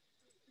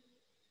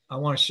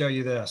want to show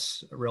you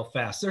this real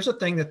fast. There's a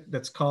thing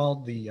that's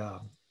called the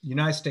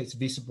United States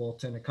Visa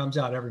Bulletin. It comes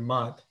out every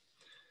month,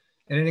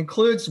 and it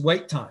includes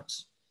wait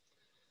times.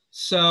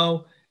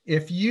 So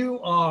if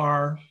you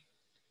are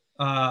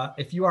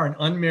an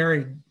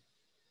unmarried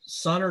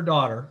son or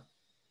daughter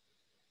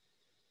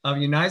of a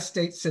United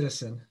States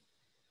citizen,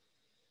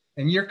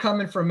 and you're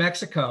coming from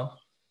Mexico,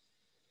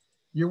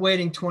 you're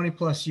waiting 20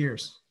 plus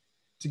years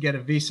to get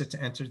a visa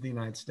to enter the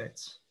United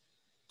States.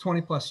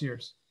 20 plus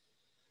years.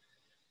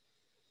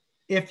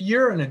 If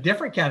you're in a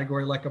different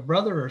category, like a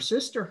brother or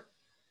sister,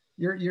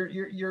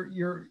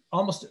 you're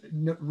almost,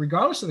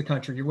 regardless of the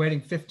country, you're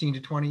waiting 15 to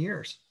 20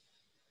 years.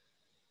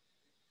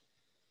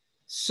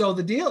 So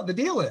the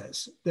deal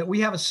is that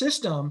we have a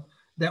system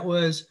that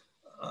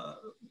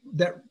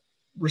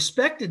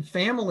respected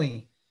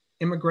family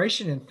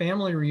immigration and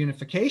family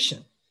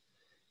reunification.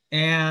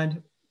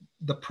 And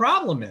the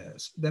problem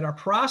is that our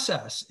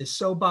process is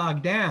so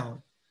bogged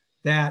down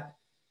that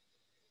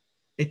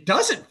it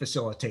doesn't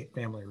facilitate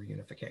family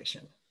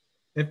reunification.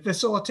 It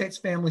facilitates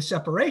family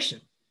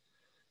separation.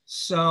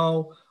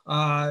 So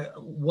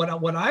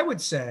what I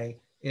would say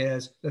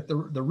is that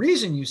the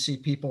reason you see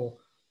people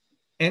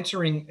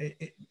entering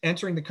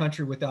the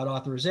country without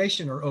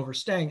authorization or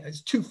overstaying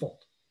is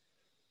twofold.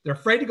 They're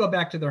afraid to go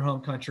back to their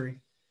home country.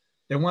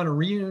 They want to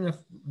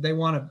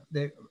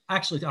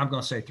I'm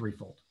going to say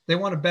threefold. They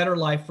want a better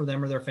life for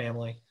them or their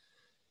family,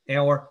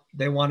 or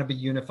they want to be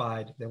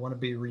unified. They want to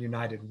be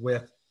reunited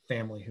with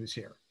family who's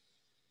here.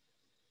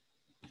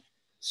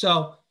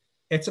 So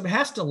a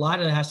lot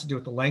of it has to do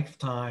with the length of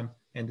time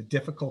and the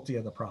difficulty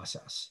of the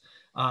process.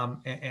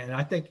 And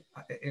I think,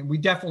 and we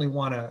definitely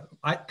want to,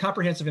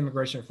 comprehensive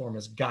immigration reform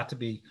has got to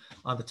be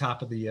on the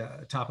top of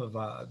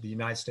the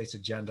United States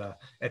agenda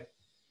at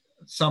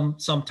some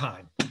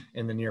time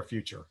in the near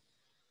future.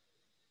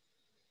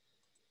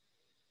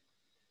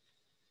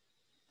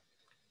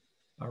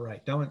 All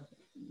right, you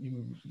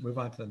can move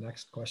on to the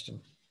next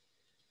question.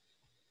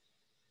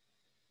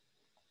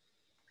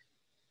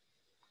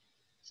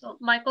 So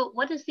Michael,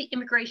 what is the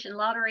immigration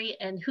lottery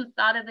and who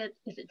thought of it?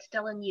 Is it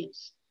still in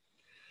use?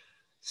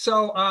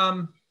 So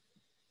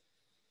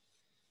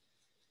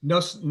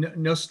no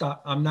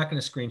stop. I'm not going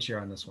to screen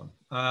share on this one.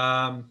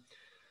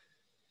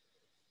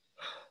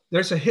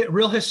 There's a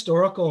real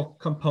historical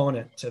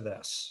component to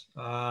this.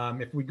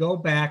 If we go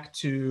back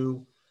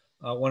to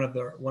one of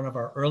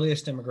our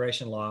earliest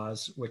immigration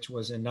laws, which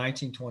was in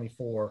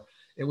 1924,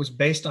 it was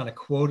based on a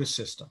quota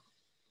system.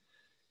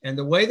 And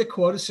the way the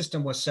quota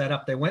system was set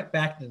up, they went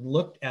back and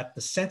looked at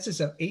the census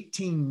of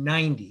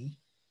 1890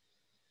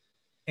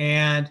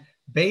 and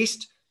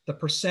based the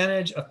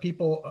percentage of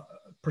people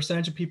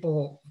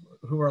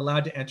who are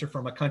allowed to enter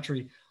from a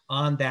country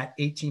on that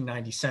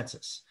 1890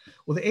 census.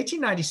 Well, the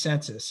 1890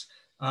 census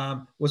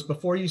was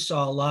before you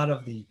saw a lot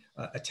of the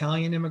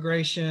Italian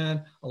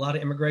immigration, a lot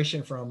of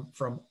immigration from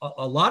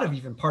a lot of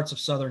even parts of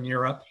Southern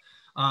Europe.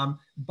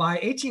 By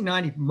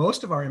 1890,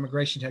 most of our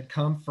immigration had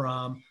come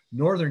from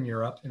Northern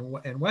Europe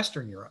and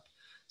Western Europe.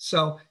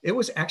 So it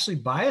was actually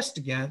biased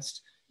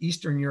against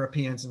Eastern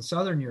Europeans and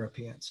Southern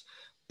Europeans.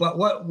 But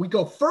what we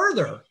go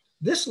further,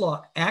 this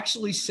law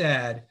actually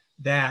said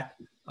that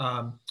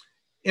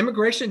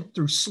immigration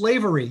through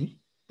slavery,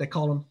 they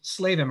call them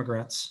slave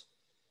immigrants,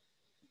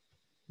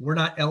 were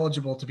not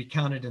eligible to be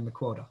counted in the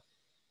quota.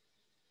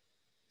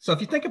 So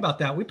if you think about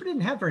that, we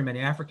didn't have very many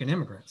African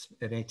immigrants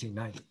in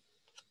 1890.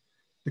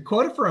 The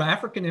quota for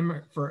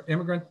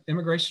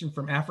immigration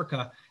from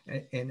Africa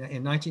in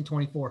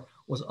 1924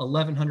 was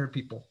 1,100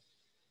 people.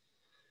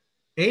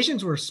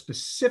 Asians were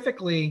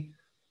specifically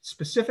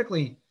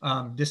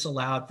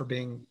disallowed for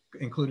being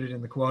included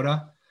in the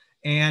quota.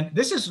 And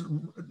this is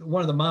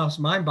one of the most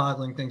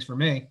mind-boggling things for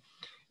me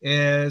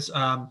is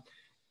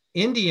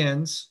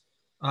Indians,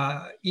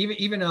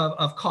 even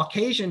of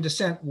Caucasian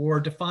descent, were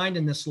defined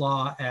in this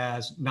law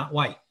as not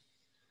white.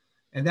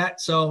 And that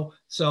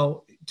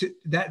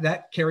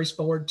that carries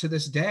forward to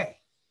this day.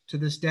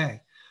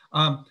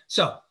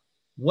 So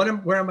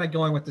where am I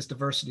going with this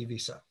diversity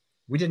visa?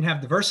 We didn't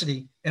have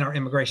diversity in our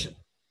immigration.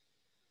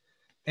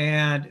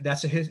 And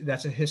that's a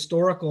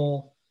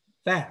historical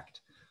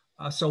fact.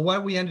 So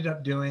what we ended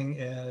up doing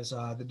is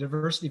the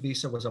diversity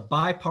visa was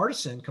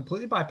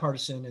completely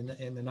bipartisan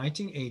in the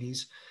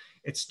 1980s.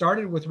 It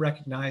started with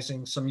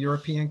recognizing some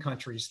European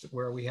countries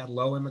where we had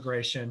low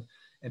immigration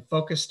and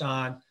focused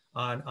on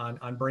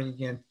bringing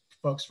in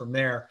folks from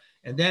there.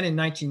 And then in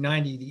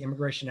 1990, the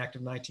Immigration Act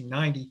of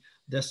 1990,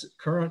 this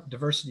current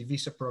diversity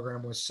visa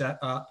program was set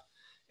up,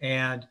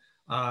 and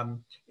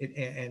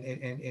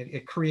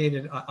it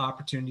created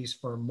opportunities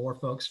for more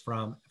folks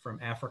from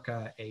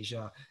Africa,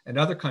 Asia, and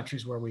other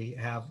countries where we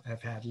have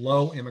had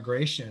low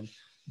immigration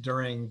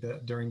during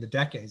the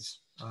decades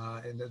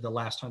in the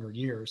last 100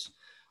 years.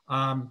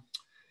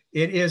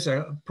 It is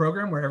a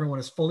program where everyone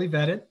is fully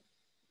vetted.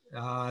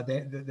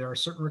 There are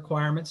certain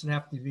requirements that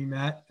have to be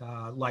met,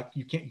 like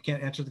you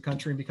can't enter the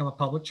country and become a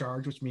public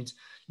charge, which means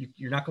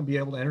you're not going to be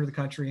able to enter the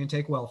country and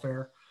take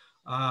welfare.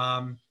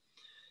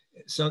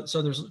 So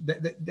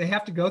they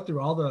have to go through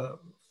all the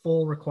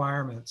full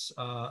requirements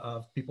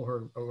of people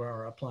who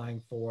are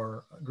applying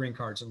for green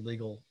cards and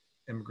legal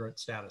immigrant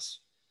status.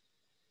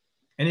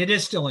 And it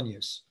is still in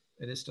use.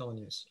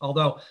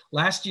 Although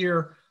last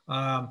year,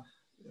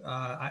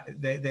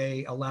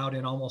 they allowed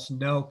in almost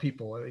no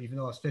people, even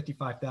though it's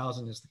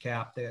 55,000 is the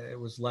cap. It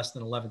was less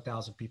than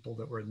 11,000 people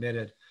that were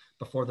admitted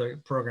before the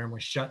program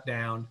was shut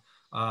down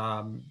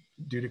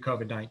due to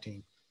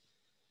COVID-19.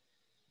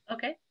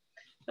 Okay,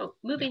 so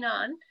moving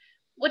on.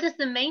 What is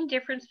the main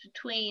difference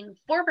between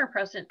former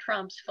President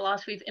Trump's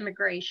philosophy of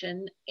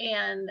immigration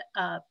and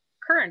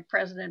current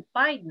President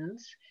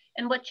Biden's?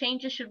 And what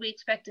changes should we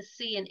expect to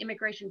see in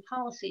immigration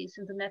policies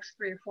in the next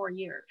 3 or 4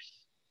 years?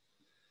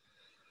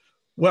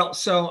 Well,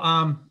 so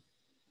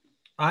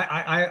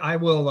I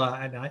will,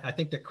 and I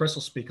think that Chris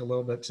will speak a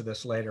little bit to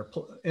this later.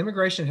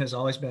 Immigration has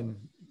always been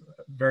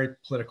very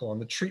political,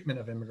 and the treatment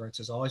of immigrants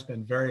has always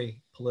been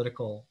very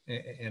political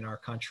in our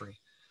country.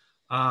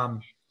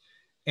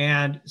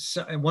 And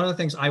one of the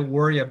things I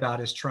worry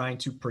about is trying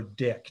to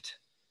predict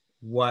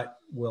what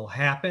will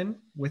happen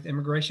with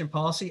immigration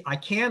policy. I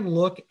can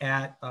look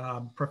at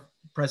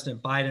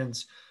President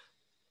Biden's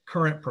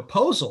current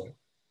proposal,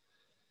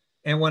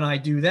 and when I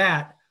do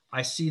that,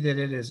 I see that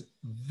it is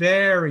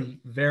very,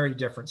 very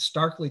different,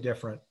 starkly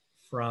different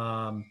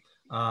from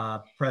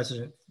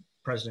President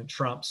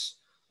Trump's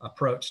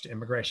approach to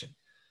immigration.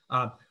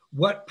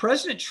 What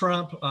President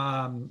Trump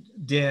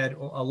did,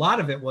 a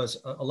lot of it was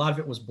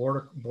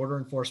border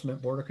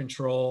enforcement, border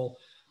control,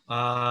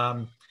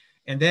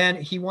 and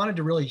then he wanted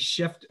to really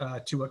shift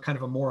to a kind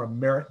of a more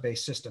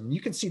merit-based system.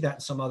 You can see that in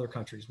some other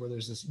countries where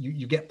there's this,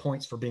 you get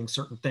points for being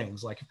certain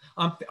things. Like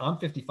I'm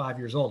 55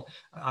 years old.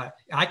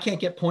 I can't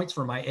get points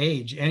for my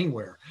age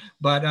anywhere.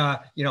 But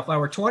if I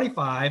were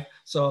 25,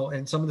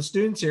 and some of the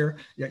students here,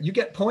 you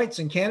get points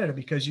in Canada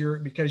because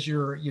you're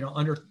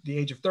under the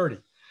age of 30.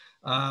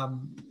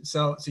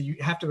 So you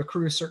have to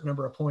accrue a certain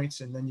number of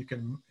points, and then you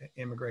can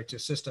immigrate to a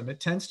system.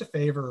 It tends to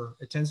favor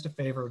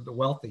the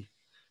wealthy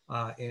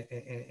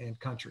in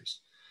countries.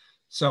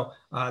 So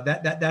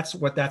that's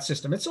what that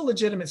system. It's a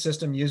legitimate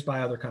system used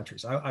by other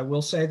countries. I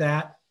will say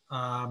that,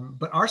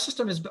 but our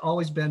system has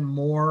always been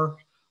more,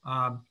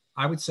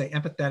 I would say,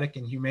 empathetic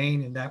and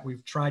humane in that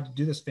we've tried to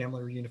do this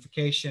family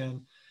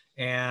reunification,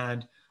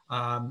 and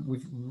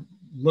we've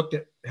looked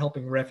at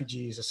helping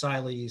refugees,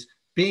 asylees,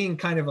 being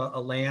kind of a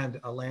land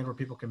where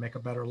people can make a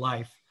better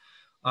life.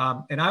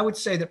 And I would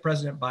say that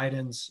President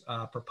Biden's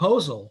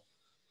proposal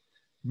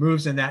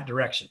moves in that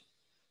direction.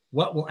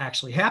 What will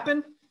actually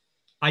happen?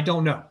 I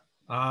don't know.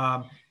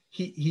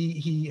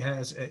 He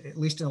has, at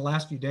least in the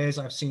last few days,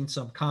 I've seen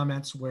some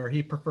comments where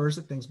he prefers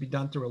that things be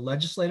done through a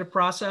legislative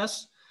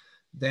process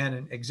than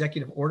an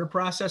executive order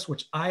process,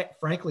 which I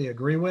frankly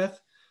agree with,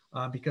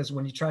 because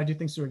when you try to do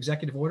things through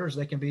executive orders,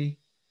 they can be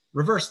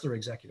reversed through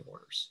executive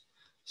orders.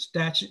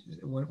 Statute,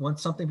 when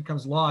something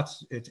becomes law,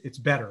 it's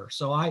better.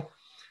 So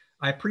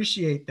I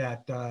appreciate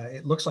that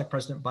it looks like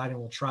President Biden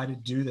will try to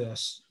do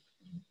this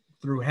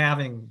through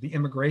having the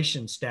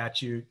immigration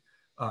statute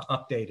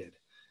updated.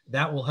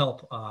 That will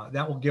help.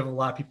 That will give a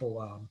lot of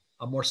people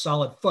a more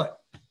solid foot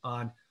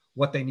on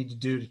what they need to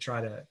do to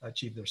try to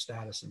achieve their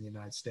status in the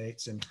United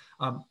States. And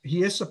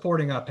he is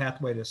supporting a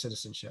pathway to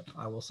citizenship.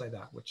 I will say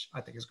that, which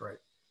I think is great.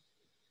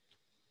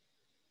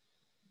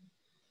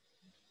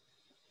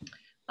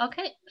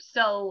 Okay,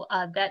 so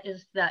that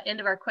is the end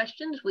of our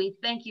questions. We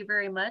thank you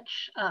very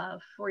much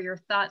for your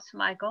thoughts,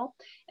 Michael.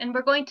 And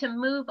we're going to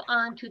move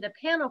on to the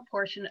panel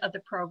portion of the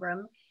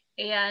program.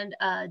 And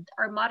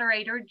our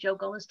moderator, Joe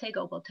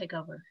Gomez-Tego, will take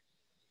over.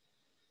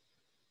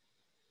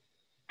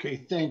 Okay,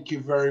 thank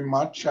you very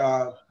much.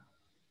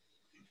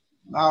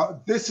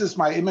 Now, this is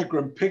my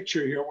immigrant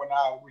picture here. When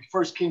we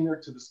first came here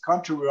to this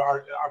country,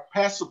 our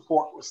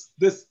passport was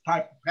this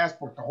type of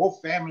passport. The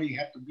whole family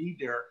had to be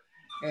there.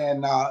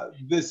 And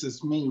this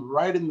is me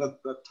right in the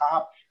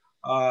top.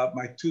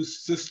 My two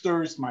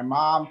sisters, my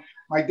mom,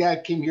 my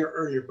dad came here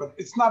earlier, but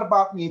it's not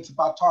about me. It's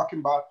about talking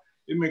about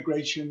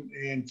immigration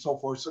and so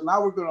forth. So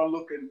now we're going to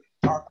look and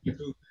talk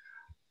to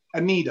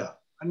Anita.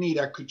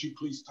 Anita, could you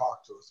please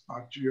talk to us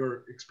about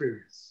your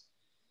experience?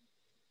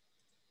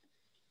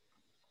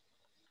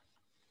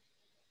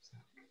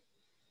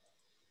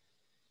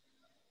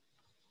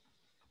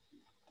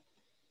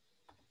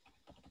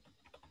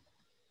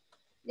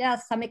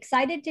 Yes, I'm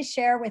excited to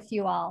share with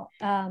you all.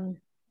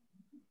 I'm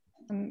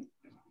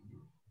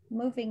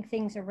moving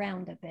things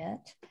around a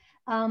bit.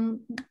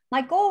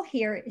 My goal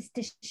here is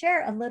to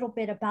share a little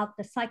bit about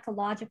the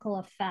psychological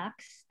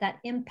effects that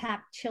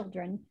impact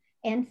children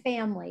and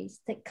families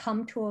that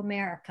come to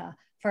America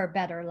for a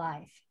better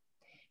life.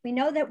 We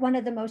know that one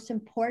of the most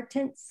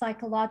important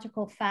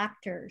psychological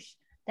factors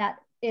that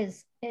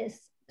is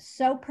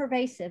so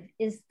pervasive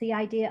is the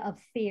idea of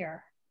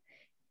fear.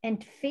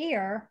 And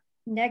fear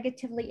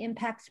negatively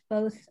impacts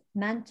both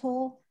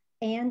mental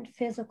and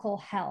physical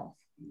health.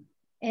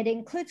 It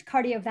includes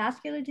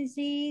cardiovascular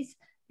disease,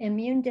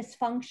 immune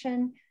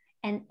dysfunction,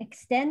 and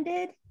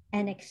extended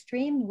and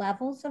extreme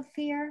levels of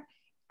fear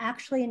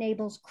actually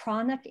enables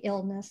chronic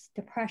illness,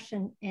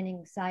 depression, and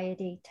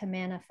anxiety to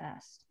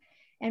manifest.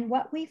 And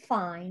what we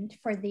find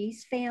for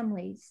these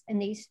families and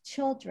these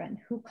children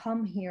who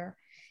come here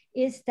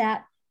is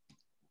that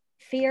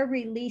fear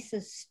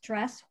releases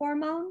stress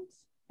hormones,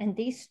 and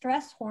these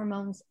stress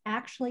hormones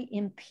actually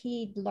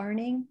impede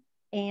learning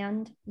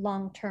and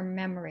long-term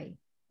memory.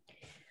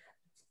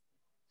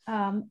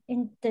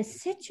 In the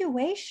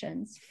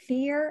situations,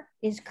 fear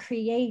is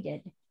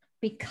created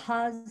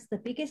because the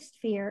biggest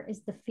fear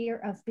is the fear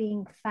of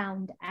being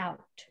found out,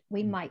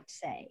 we might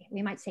say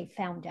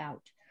found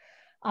out.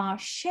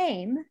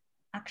 Shame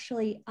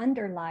actually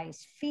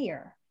underlies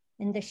fear,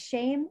 and the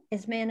shame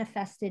is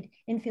manifested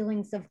in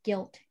feelings of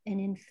guilt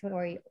and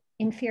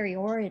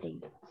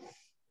inferiority.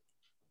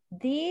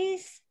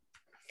 These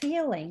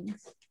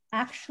feelings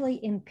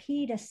actually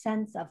impede a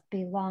sense of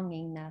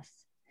belongingness,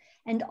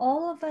 and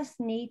all of us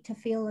need to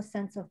feel a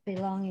sense of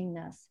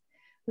belongingness.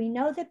 We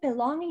know that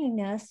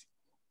belongingness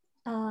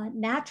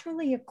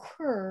naturally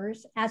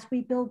occurs as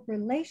we build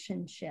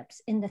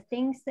relationships in the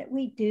things that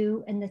we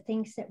do and the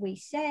things that we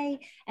say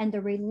and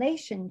the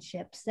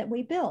relationships that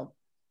we build.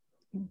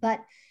 But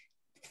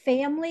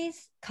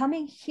families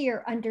coming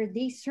here under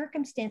these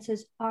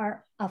circumstances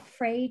are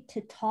afraid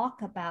to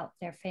talk about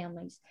their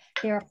families.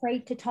 They're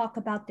afraid to talk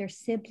about their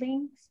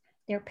siblings,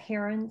 their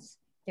parents,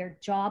 their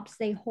jobs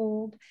they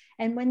hold.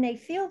 And when they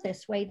feel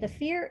this way, the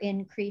fear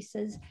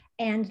increases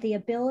and the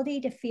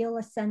ability to feel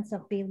a sense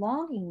of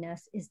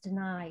belongingness is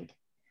denied.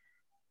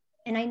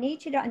 And I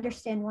need you to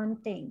understand one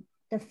thing: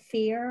 the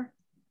fear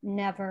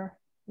never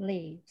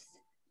leaves.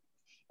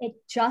 It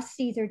just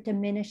either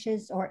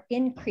diminishes or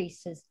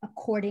increases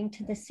according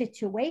to the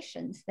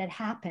situations that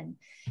happen.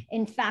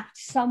 In fact,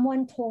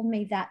 someone told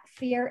me that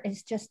fear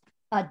is just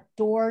a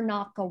door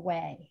knock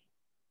away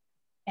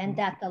and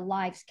that the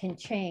lives can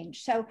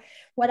change. So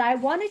what I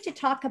wanted to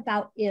talk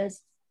about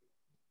is,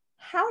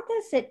 how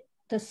does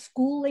the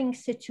schooling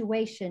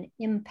situation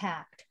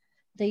impact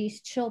these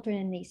children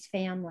and these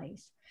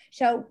families?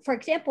 So for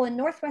example, in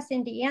Northwest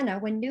Indiana,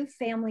 when new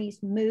families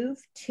move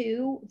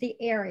to the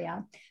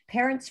area,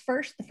 parents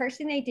the first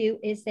thing they do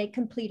is they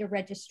complete a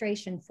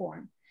registration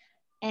form,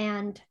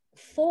 and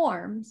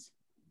forms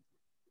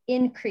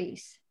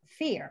increase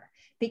fear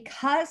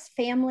because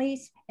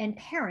families and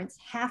parents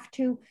have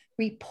to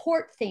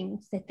report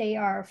things that they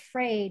are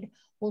afraid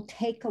will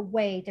take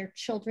away their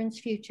children's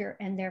future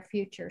and their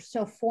future.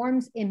 So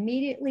forms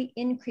immediately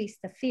increase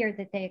the fear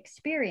that they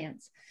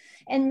experience.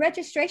 And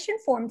registration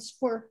forms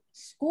for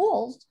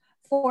schools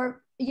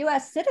for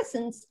US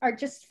citizens are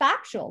just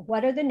factual.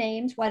 What are the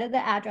names? What are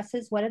the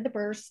addresses? What are the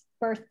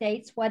birth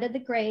dates? What are the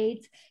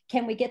grades?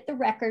 Can we get the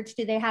records?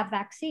 Do they have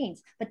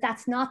vaccines? But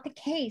that's not the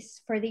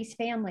case for these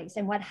families.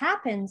 And what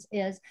happens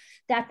is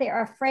that they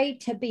are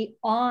afraid to be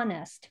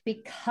honest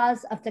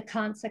because of the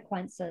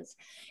consequences.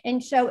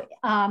 And so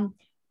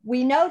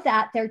we know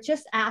that they're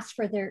just asked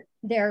for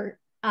their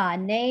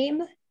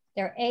name,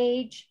 their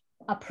age,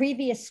 a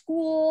previous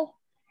school,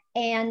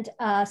 and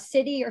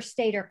city or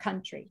state or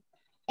country,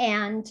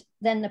 and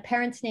then the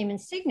parent's name and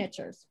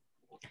signatures.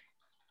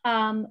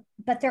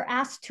 But they're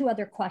asked two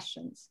other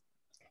questions.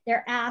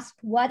 They're asked,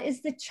 what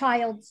is the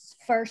child's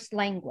first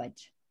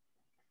language?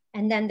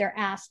 And then they're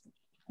asked,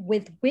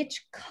 with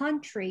which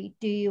country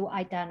do you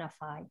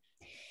identify?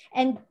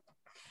 And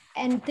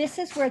this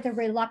is where the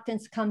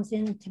reluctance comes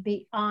in, to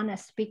be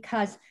honest,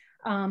 because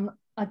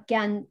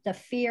again, the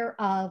fear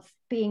of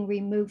being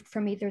removed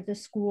from either the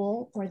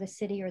school or the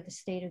city or the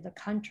state or the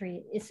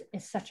country is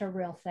such a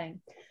real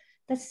thing.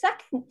 The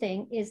second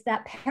thing is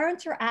that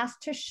parents are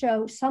asked to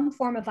show some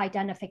form of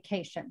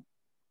identification.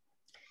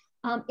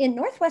 In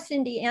Northwest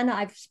Indiana,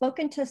 I've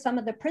spoken to some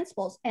of the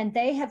principals, and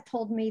they have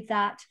told me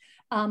that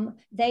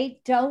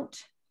they don't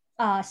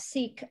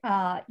seek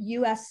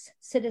US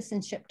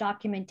citizenship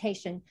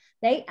documentation.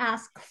 They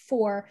ask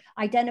for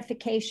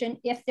identification.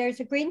 If there's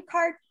a green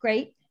card,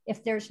 great.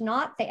 If there's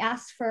not, they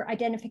ask for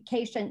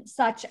identification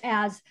such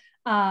as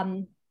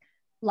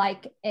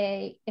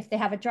if they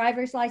have a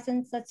driver's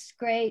license, that's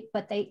great.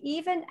 But they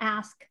even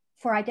ask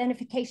for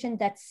identification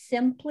that's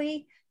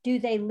simply, do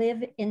they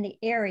live in the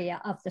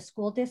area of the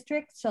school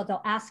district? So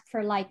they'll ask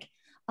for like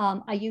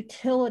a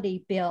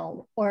utility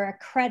bill or a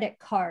credit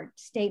card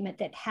statement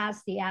that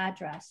has the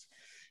address.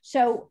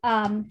 So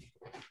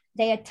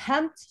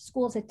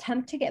schools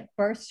attempt to get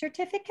birth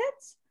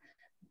certificates,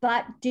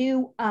 but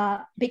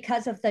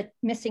because of the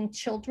missing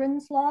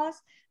children's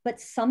laws, but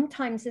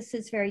sometimes this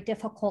is very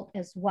difficult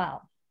as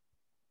well.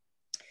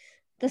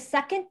 The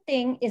second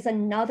thing is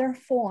another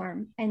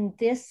form, and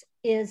this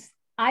is,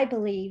 I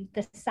believe,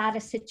 the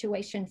saddest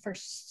situation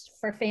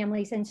for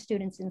families and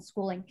students in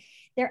schooling.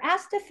 They're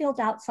asked to fill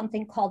out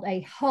something called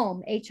a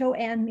HOME,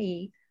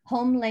 H-O-M-E,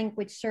 Home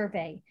Language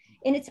Survey.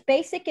 And it's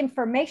basic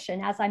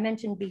information, as I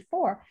mentioned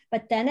before,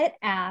 but then it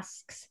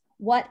asks,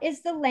 what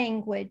is the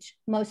language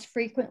most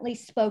frequently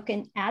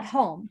spoken at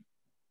home?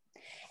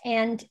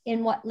 And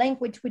in what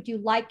language would you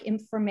like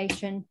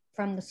information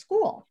from the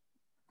school?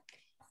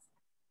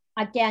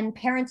 Again,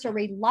 parents are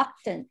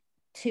reluctant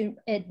to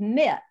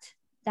admit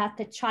that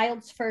the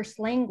child's first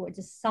language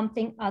is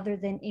something other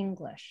than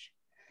English,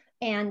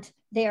 and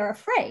they're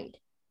afraid.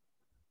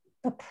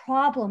 The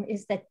problem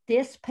is that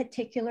this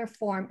particular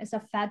form is a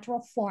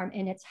federal form,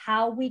 and it's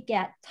how we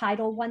get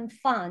Title I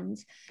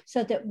funds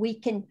so that we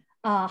can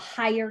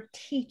hire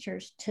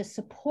teachers to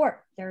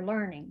support their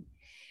learning.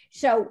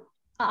 So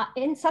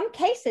in some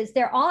cases,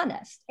 they're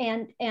honest,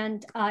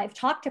 and I've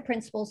talked to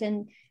principals,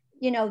 and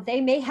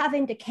they may have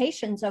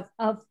indications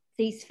of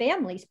these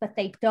families, but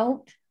they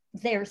don't.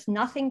 There's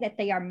nothing that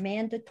they are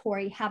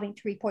mandatory having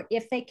to report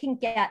if they can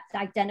get the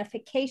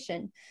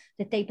identification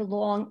that they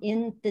belong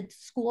in the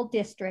school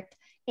district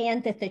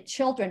and that the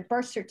children,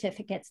 birth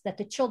certificates, that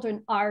the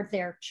children are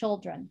their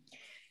children.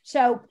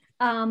 So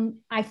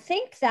I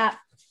think that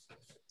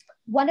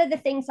one of the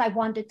things I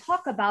wanted to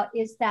talk about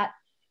is that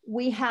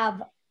we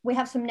have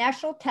some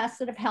national tests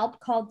that have helped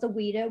called the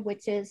WIDA,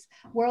 which is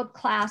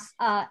world-class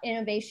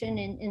innovation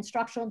in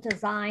instructional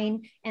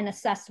design and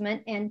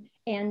assessment.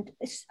 And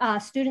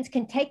students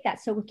can take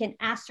that so we can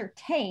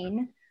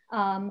ascertain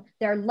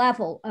their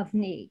level of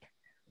need.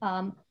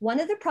 One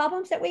of the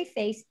problems that we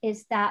face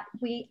is that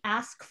we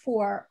ask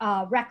for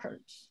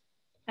records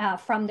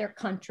from their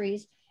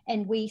countries,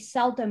 and we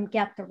seldom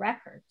get the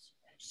records.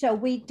 So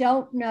we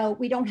don't know,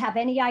 we don't have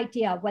any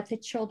idea what the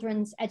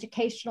children's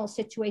educational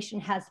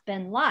situation has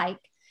been like.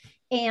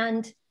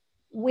 And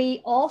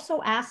we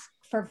also ask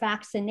for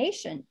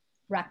vaccination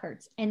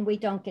records, and we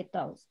don't get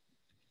those.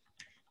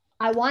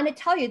 I want to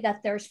tell you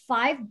that there's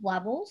 5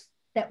 levels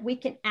that we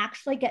can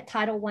actually get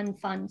Title I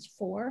funds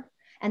for.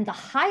 And the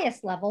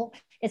highest level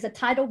is a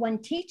Title I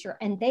teacher,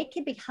 and they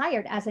can be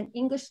hired as an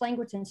English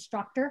language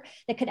instructor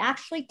that could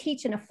actually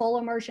teach in a full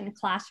immersion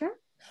classroom,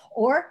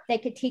 or they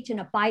could teach in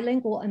a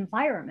bilingual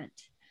environment.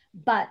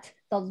 But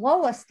the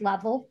lowest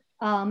level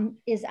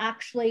is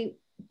actually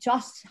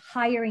just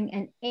hiring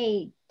an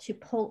aide to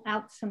pull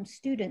out some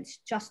students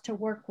just to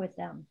work with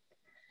them.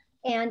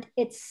 And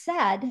it's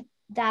said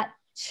that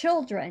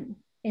children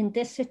in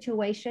this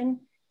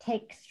situation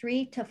take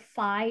 3 to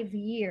 5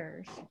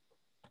 years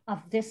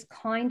of this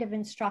kind of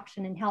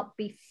instruction and help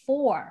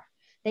before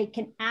they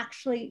can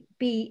actually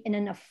be in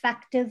an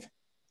effective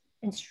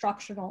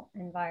instructional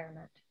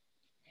environment.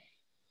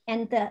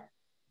 And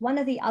one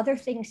of the other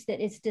things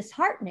that is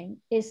disheartening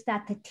is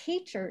that the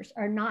teachers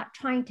are not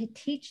trying to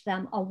teach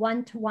them a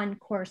one-to-one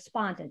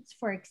correspondence.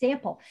 For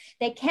example,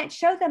 they can't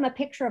show them a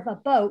picture of a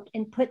boat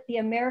and put the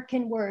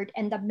American word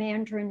and the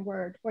Mandarin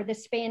word or the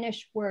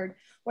Spanish word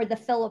or the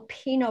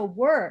Filipino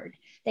word.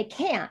 They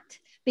can't,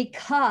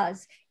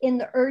 because in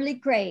the early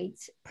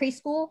grades,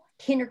 preschool,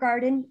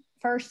 kindergarten,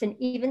 first, and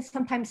even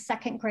sometimes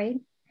second grade,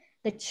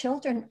 the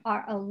children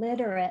are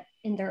illiterate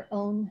in their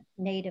own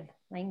native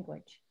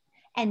language.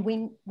 And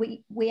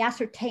we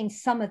ascertain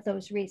some of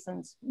those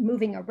reasons,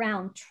 moving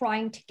around,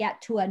 trying to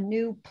get to a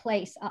new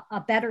place,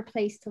 a better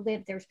place to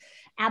live. There's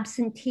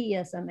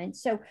absenteeism. And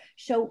so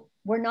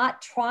we're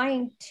not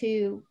trying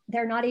to,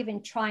 they're not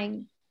even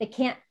trying, they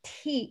can't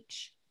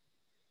teach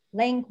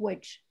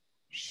language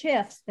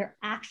shifts, they're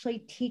actually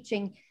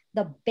teaching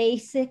the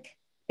basic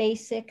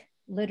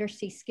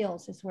literacy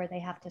skills is where they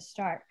have to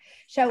start.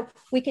 So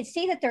we could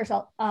see that there's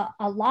a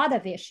lot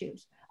of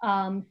issues.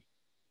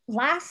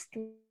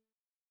 Lastly,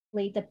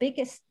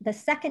 the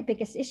second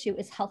biggest issue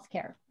is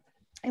healthcare.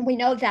 And we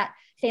know that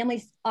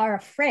families are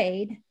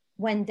afraid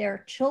when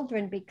their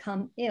children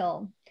become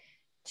ill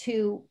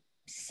to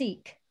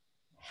seek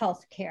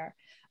healthcare.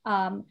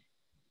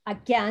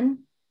 Again,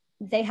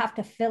 they have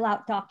to fill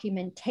out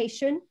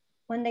documentation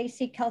when they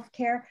seek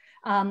healthcare.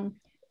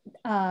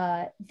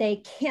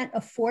 They can't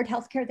afford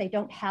healthcare. They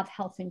don't have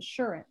health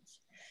insurance.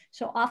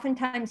 So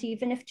oftentimes,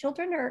 even if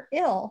children are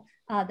ill,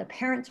 the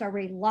parents are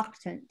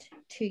reluctant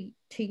to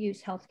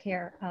use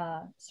healthcare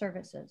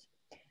services.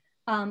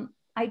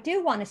 I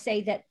do want to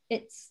say that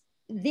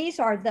these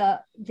are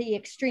the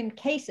extreme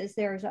cases.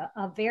 There's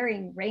a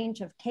varying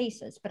range of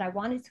cases, but I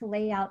wanted to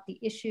lay out the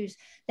issues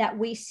that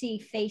we see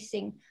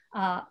facing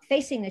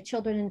the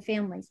children and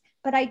families.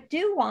 But I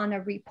do want to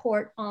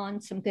report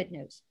on some good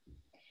news.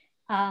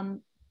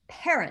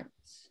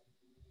 Parents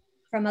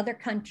from other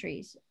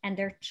countries and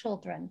their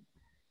children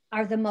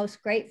are the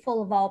most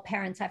grateful of all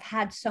parents. I've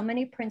had so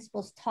many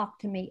principals talk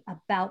to me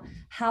about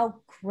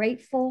how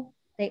grateful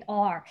they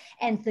are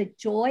and the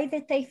joy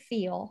that they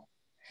feel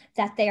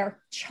that their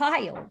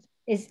child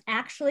is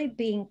actually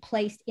being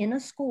placed in a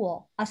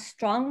school, a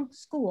strong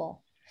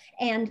school,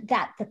 and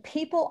that the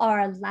people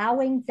are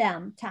allowing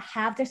them to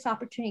have this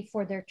opportunity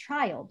for their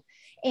child.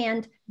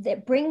 And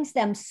that brings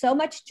them so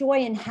much joy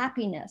and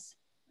happiness.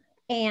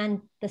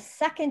 And the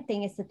second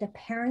thing is that the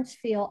parents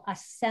feel a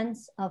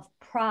sense of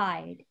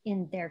pride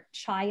in their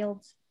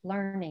child's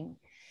learning.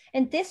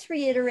 And this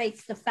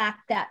reiterates the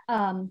fact that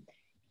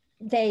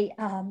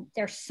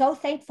they're so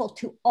thankful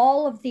to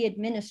all of the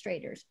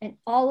administrators and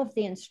all of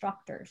the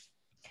instructors.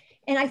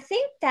 And I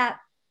think that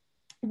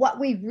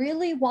what we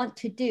really want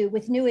to do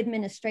with new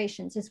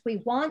administrations is we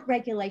want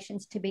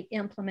regulations to be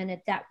implemented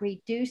that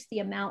reduce the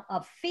amount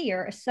of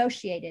fear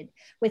associated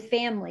with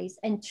families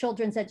and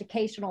children's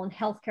educational and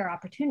healthcare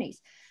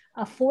opportunities.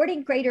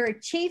 Affording greater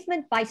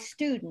achievement by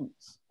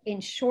students in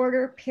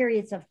shorter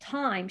periods of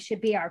time should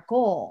be our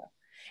goal.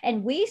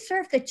 And we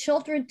serve the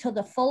children to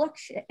the full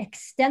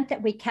extent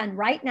that we can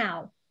right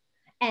now.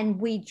 And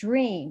we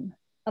dream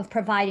of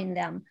providing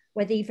them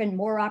with even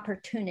more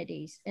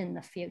opportunities in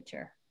the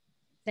future.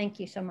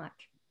 Thank you so much.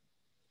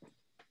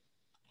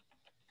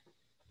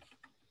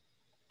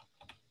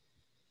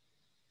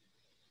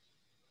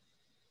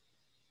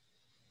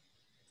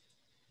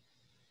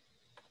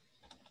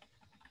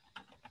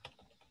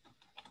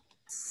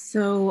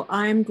 So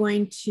I'm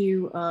going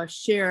to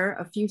share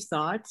a few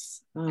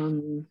thoughts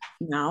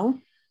now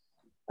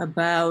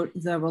about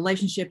the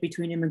relationship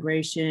between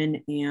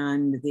immigration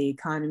and the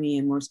economy,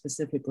 and more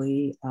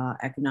specifically,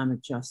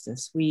 economic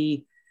justice.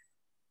 We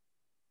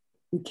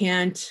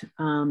can't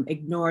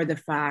ignore the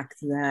fact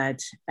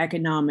that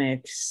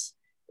economics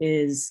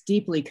is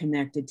deeply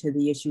connected to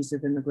the issues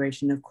of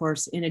immigration, of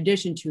course, in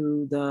addition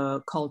to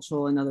the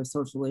cultural and other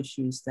social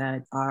issues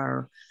that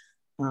are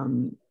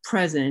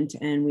present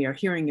and we are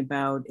hearing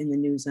about in the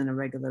news on a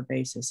regular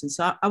basis. And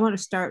so I want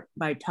to start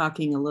by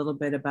talking a little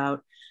bit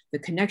about the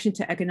connection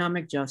to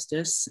economic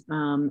justice.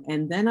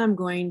 And then I'm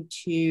going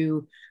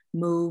to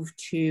move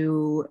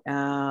to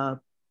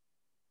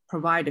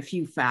provide a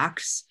few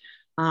facts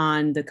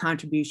on the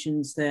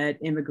contributions that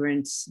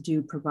immigrants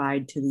do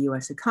provide to the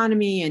US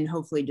economy and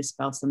hopefully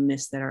dispel some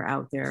myths that are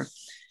out there.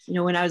 You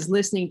know, when I was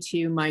listening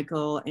to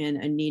Michael and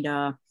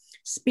Anita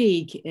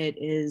speak, it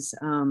is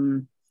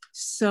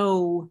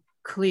so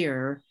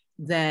clear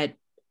that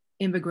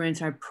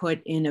immigrants are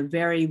put in a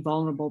very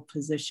vulnerable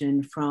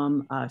position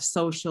from a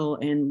social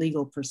and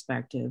legal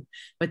perspective,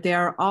 but they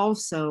are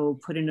also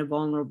put in a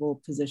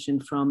vulnerable position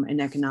from an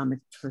economic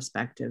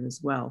perspective as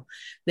well.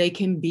 They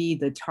can be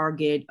the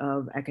target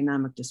of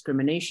economic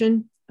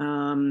discrimination.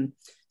 Some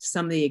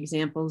of the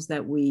examples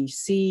that we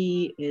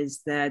see is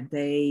that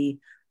they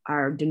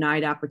are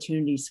denied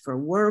opportunities for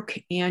work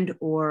and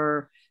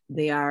or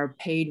they are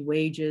paid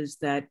wages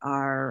that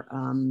are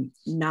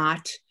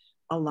not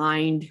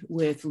aligned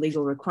with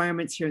legal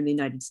requirements here in the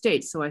United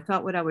States. So I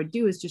thought what I would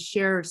do is just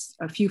share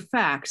a few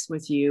facts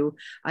with you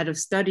out of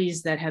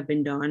studies that have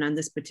been done on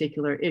this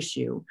particular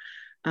issue.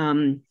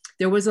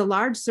 There was a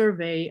large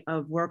survey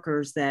of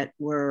workers that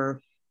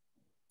were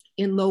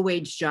in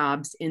low-wage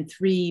jobs in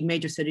 3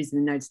 major cities in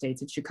the United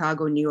States, in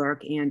Chicago, New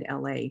York, and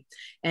LA.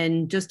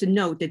 And just to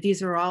note that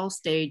these are all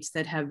states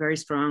that have very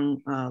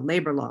strong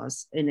labor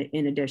laws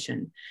in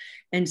addition.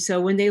 And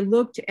so when they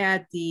looked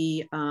at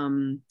the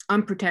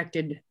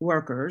unprotected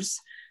workers,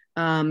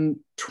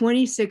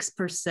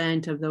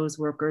 26% of those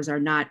workers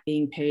are not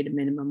being paid a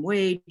minimum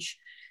wage.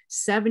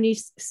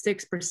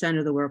 76%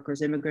 of the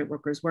workers, immigrant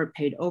workers, weren't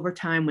paid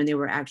overtime when they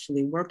were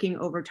actually working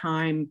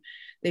overtime.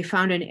 They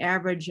found an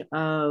average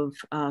of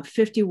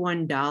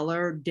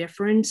 $51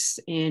 difference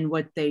in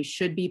what they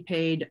should be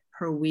paid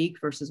per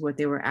week versus what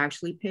they were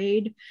actually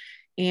paid.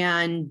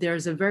 And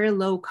there's a very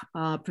low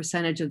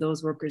percentage of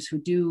those workers who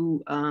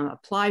do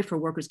apply for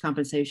workers'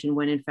 compensation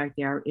when in fact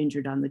they are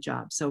injured on the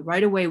job. So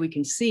right away we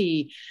can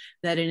see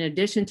that in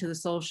addition to the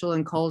social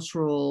and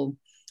cultural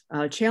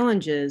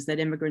challenges that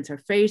immigrants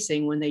are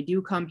facing when they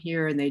do come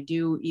here, and they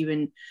do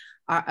even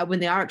when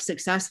they are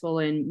successful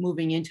in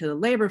moving into the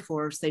labor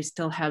force, they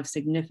still have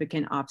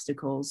significant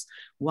obstacles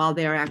while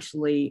they're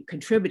actually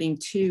contributing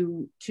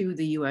to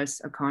the US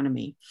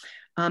economy.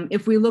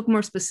 If we look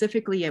more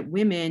specifically at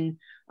women,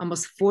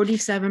 almost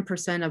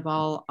 47% of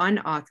all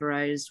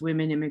unauthorized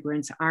women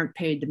immigrants aren't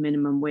paid the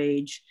minimum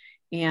wage,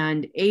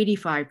 and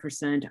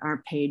 85%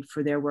 aren't paid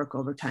for their work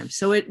overtime.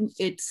 So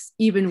it's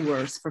even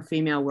worse for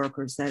female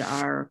workers that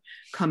are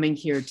coming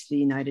here to the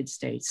United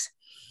States.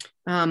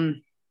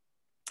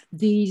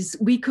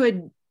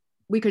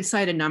 We could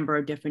cite a number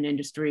of different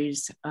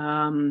industries.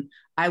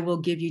 I will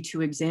give you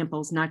two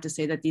examples, not to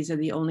say that these are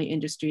the only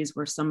industries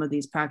where some of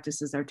these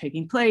practices are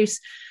taking place,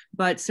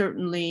 but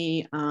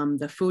certainly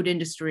the food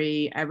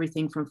industry,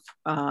 everything from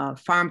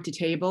farm to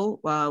table.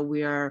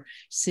 We are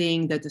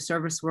seeing that the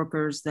service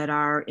workers that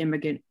are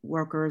immigrant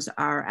workers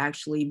are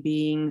actually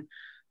being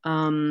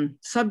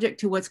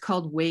subject to what's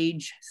called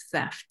wage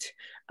theft.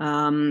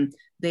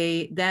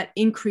 That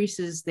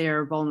increases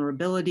their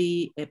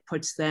vulnerability. It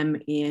puts them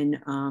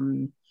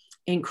in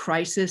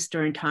crisis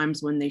during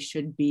times when they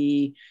should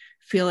be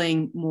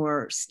feeling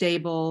more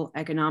stable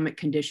economic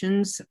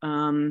conditions.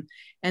 And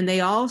they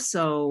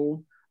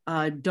also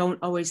don't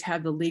always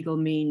have the legal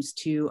means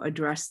to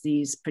address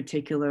these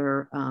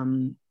particular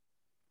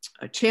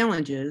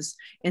challenges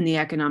in the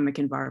economic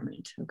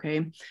environment,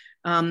 okay?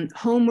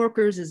 Home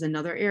workers is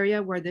another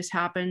area where this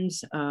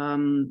happens.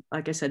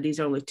 Like I said, these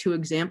are only two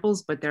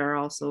examples, but there are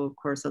also, of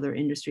course, other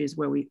industries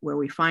where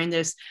we find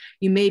this.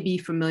 You may be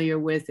familiar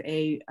with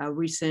a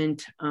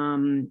recent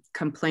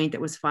complaint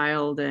that was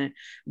filed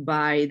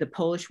by the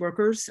Polish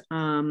workers.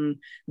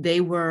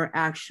 They were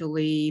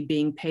actually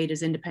being paid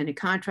as independent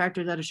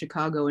contractors out of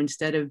Chicago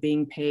instead of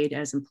being paid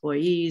as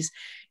employees.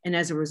 And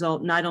as a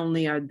result, not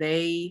only are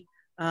they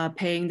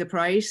paying the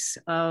price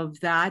of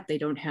that, they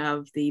don't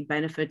have the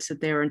benefits that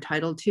they're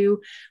entitled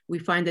to. We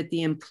find that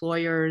the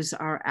employers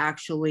are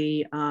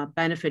actually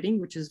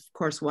benefiting, which is of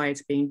course why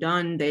it's being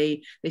done.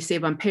 They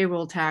save on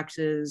payroll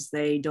taxes,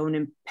 they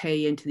don't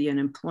pay into the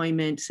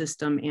unemployment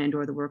system and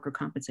or the worker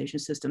compensation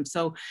system.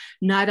 So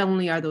not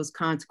only are those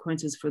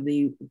consequences for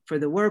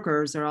the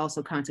workers, there are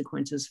also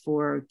consequences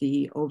for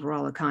the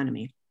overall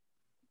economy.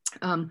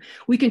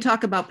 We can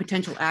talk about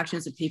potential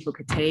actions that people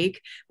could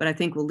take, but I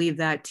think we'll leave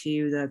that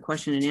to the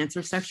question and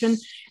answer section.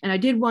 And I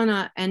did want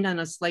to end on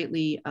a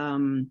slightly,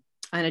 on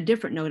a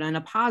different note, on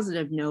a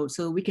positive note,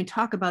 so we can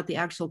talk about the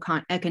actual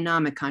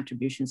economic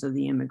contributions of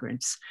the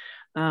immigrants.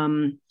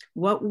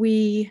 What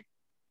we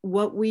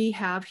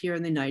have here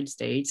in the United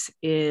States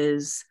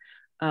is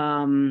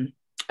a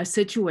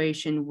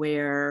situation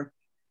where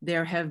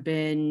there have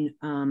been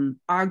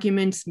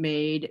arguments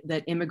made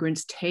that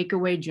immigrants take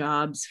away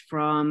jobs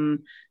from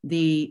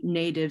the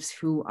natives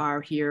who are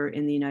here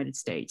in the United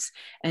States.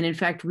 And in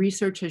fact,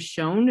 research has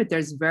shown that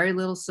there's very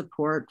little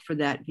support for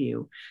that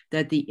view,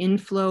 that the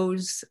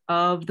inflows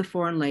of the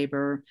foreign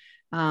labor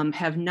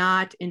have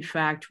not, in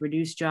fact,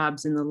 reduced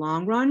jobs in the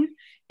long run,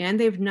 and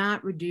they've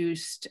not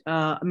reduced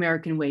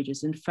American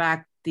wages. In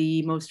fact,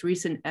 the most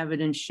recent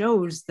evidence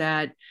shows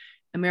that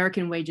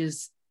American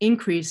wages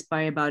increased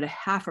by about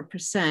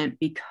 0.5%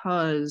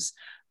 because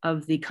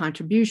of the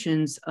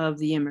contributions of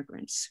the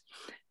immigrants.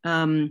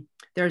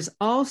 There's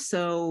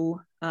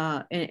also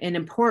an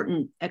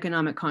important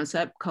economic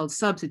concept called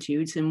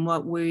substitutes. And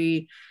what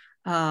we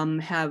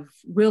have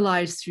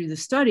realized through the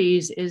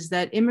studies is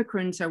that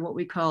immigrants are what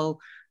we call,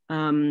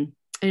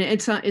 and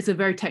it's a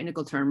very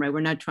technical term, right? We're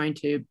not trying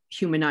to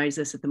humanize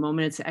this at the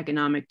moment. It's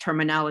economic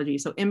terminology.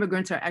 So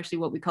immigrants are actually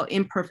what we call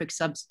imperfect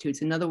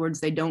substitutes. In other words,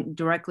 they don't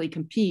directly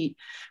compete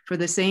for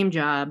the same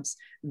jobs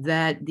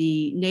that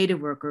the native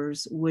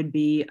workers would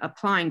be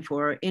applying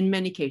for in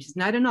many cases,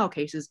 not in all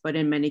cases, but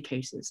in many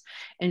cases.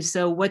 And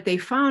so what they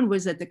found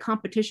was that the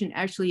competition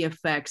actually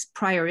affects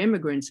prior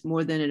immigrants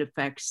more than it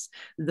affects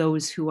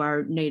those who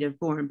are native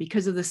born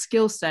because of the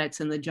skill sets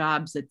and the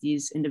jobs that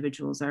these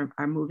individuals are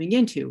moving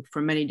into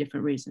for many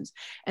different reasons.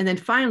 And then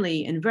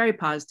finally, and very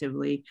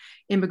positively,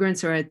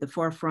 immigrants are at the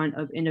forefront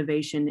of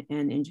innovation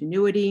and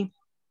ingenuity.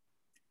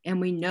 And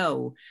we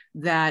know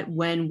that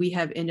when we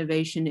have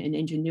innovation and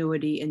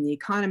ingenuity in the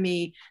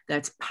economy,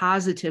 that's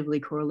positively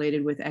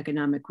correlated with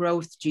economic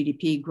growth,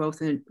 GDP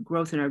growth,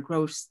 in our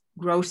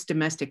gross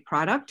domestic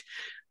product.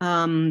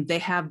 They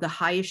have the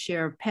highest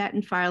share of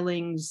patent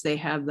filings. They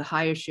have the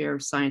highest share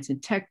of science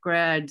and tech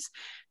grads.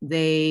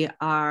 They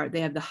have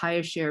the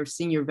highest share of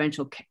senior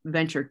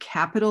venture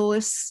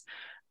capitalists.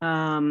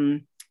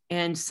 And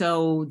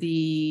so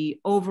the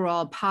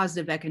overall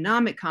positive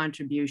economic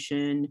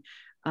contribution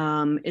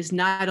is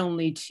not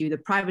only to the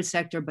private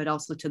sector, but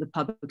also to the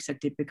public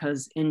sector,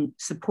 because in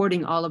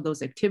supporting all of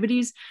those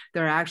activities,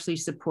 they're actually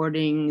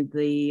supporting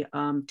the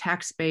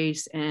tax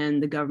base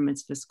and the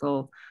government's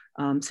fiscal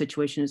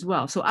situation as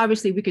well. So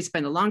obviously we could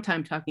spend a long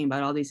time talking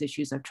about all these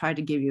issues. I've tried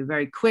to give you a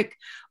very quick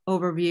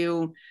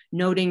overview,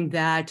 noting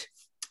that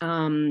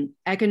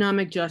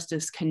economic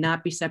justice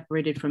cannot be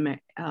separated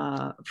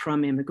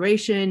from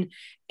immigration,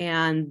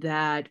 and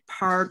that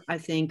part, I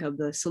think, of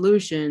the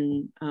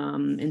solution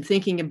in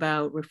thinking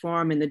about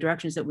reform and the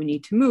directions that we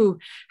need to move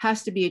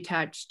has to be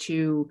attached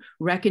to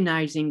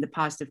recognizing the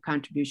positive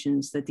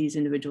contributions that these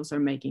individuals are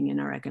making in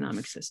our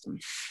economic system.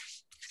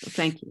 So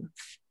thank you.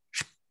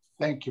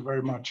 Thank you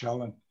very much,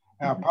 Ellen.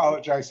 I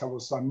apologize, I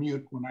was on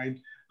mute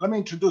let me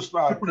introduce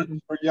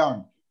Christopher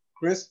Young.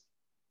 Chris?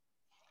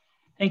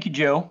 Thank you,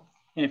 Joe.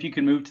 And if you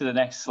can move to the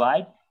next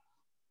slide.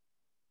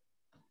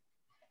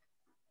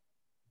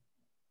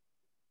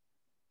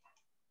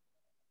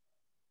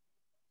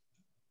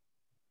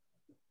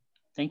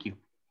 Thank you.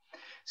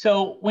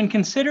 So when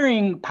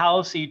considering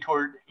policy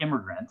toward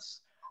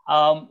immigrants,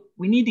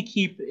 we need to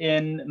keep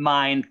in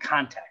mind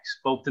context,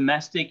 both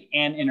domestic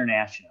and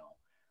international.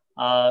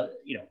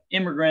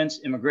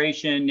 Immigrants,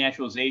 immigration,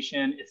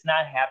 naturalization, it's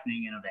not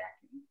happening in a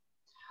vacuum.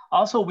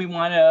 Also, we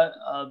want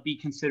to be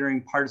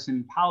considering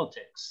partisan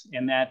politics,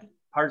 and that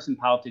partisan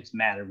politics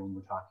matter when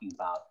we're talking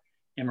about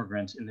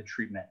immigrants and the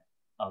treatment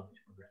of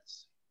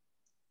immigrants.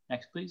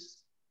 Next, please.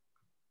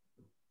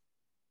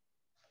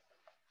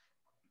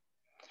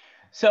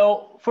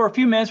 So for a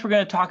few minutes, we're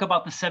going to talk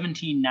about the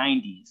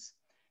 1790s.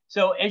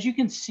 So as you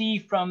can see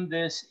from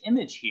this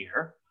image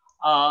here,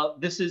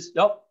 this is,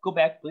 go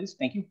back, please,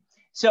 thank you.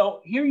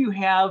 So here you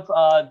have,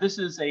 this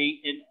is an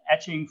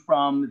etching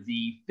from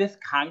the 5th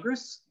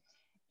Congress,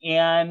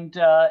 and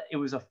it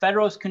was a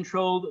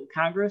Federalist-controlled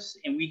Congress,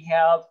 and we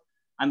have,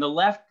 on the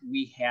left,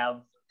 we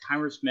have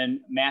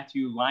Congressman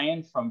Matthew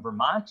Lyon from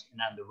Vermont,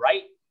 and on the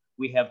right,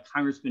 we have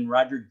Congressman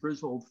Roger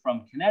Griswold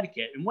from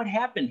Connecticut. And what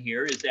happened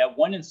here is that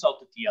one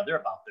insulted the other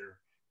about their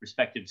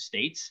respective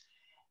states,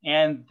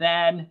 and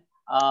then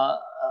a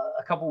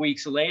couple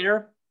weeks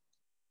later,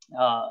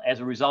 as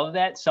a result of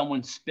that,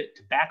 someone spit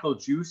tobacco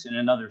juice in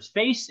another's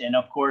face. And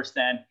of course,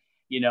 then,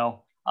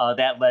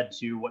 that led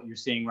to what you're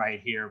seeing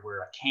right here, where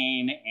a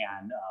cane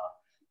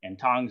and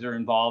tongs are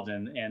involved.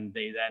 And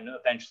they then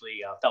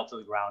eventually fell to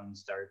the ground and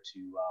started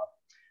to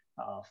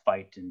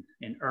fight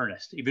in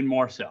earnest, even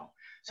more so.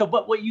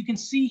 But what you can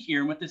see here,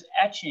 and what this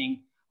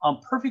etching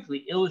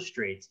perfectly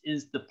illustrates,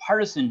 is the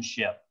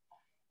partisanship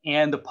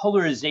and the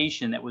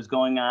polarization that was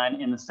going on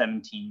in the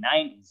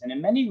 1790s. And in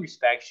many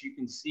respects, you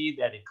can see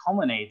that it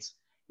culminates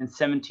in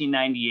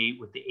 1798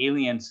 with the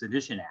Alien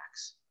Sedition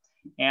Acts.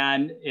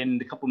 And in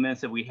the couple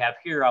minutes that we have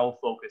here, I will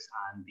focus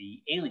on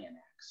the Alien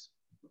Acts.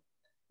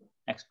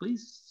 Next,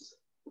 please.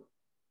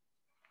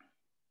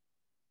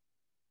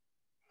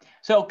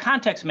 So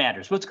context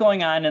matters. What's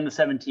going on in the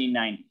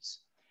 1790s?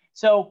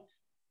 So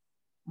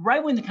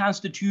right when the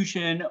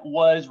Constitution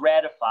was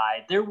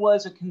ratified, there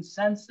was a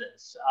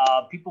consensus.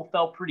 People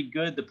felt pretty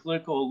good. The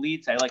political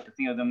elites, I like to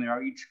think of them, they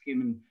are each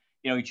giving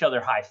each other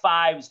high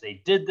fives.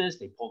 They did this,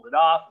 they pulled it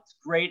off. It's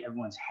great,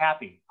 everyone's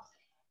happy.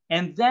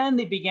 And then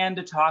they began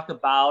to talk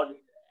about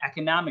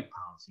economic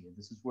policy.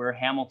 This is where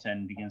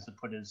Hamilton begins to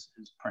put his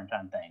print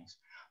on things.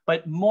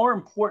 But more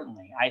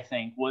importantly, I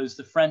think, was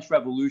the French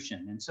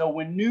Revolution. And so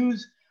when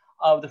news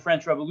of the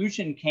French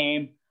Revolution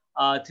came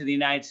to the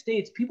United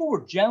States, people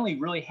were generally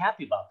really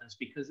happy about this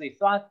because they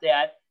thought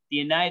that the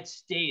United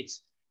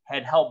States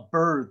had helped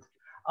birth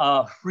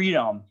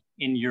freedom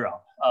in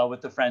Europe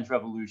with the French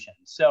Revolution.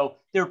 So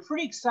they were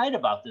pretty excited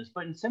about this.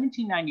 But in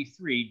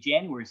 1793,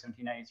 January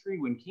 1793,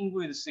 when King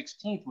Louis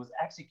XVI was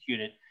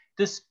executed,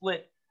 this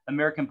split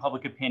American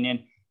public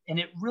opinion. And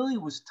it really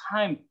was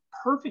timed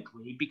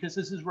perfectly because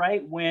this is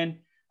right when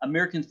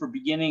Americans were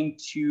beginning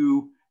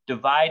to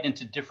divide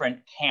into different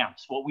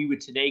camps, what we would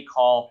today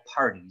call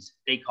parties,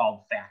 they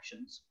called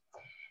factions.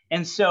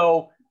 And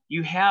so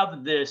you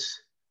have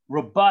this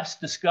robust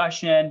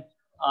discussion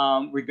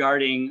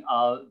regarding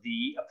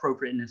the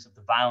appropriateness of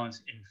the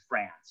violence in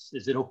France.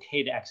 Is it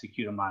okay to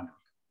execute a monarch?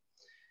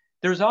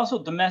 There's also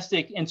a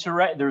domestic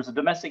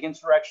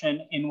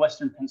insurrection in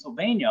Western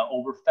Pennsylvania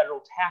over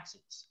federal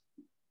taxes.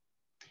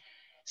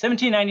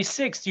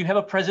 1796, you have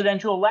a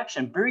presidential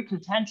election, very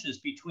contentious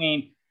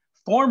between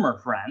former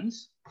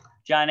friends,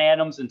 John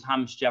Adams and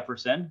Thomas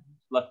Jefferson.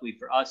 Luckily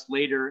for us,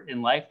 later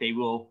in life,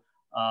 they'll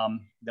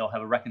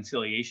have a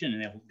reconciliation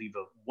and they'll leave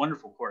a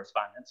wonderful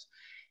correspondence.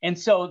 And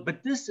so,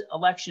 but this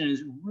election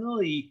is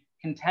really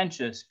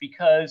contentious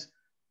because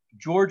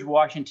George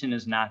Washington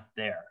is not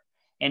there.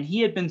 And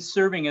he had been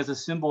serving as a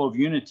symbol of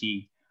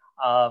unity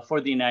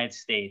for the United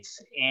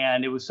States.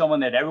 And it was someone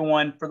that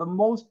everyone, for the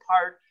most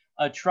part,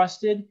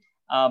 trusted,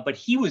 but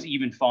he was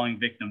even falling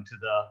victim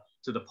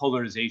to the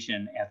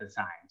polarization at the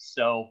time.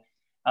 So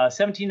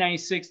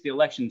 1796, the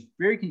election is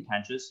very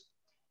contentious.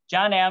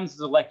 John Adams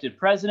is elected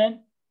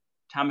president.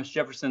 Thomas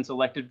Jefferson's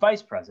elected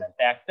vice president.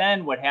 Back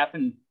then, what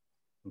happened,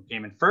 who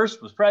came in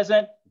first was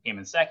president, who came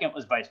in second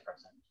was vice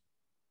president.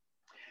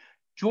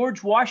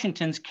 George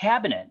Washington's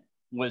cabinet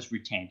was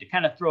retained. To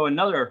kind of throw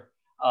another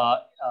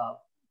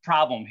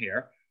problem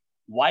here,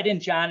 why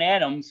didn't John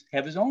Adams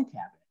have his own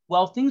cabinet?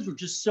 Well, things were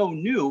just so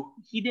new,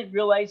 he didn't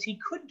realize he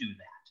could do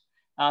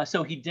that.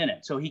 So he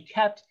didn't. So he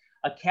kept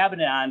a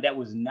cabinet on that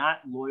was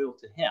not loyal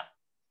to him.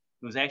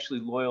 It was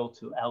actually loyal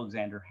to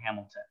Alexander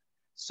Hamilton.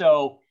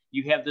 So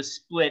you have the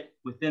split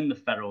within the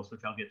Federalists, which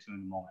I'll get to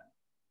in a moment.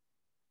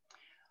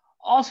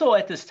 Also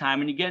at this time,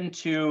 when you get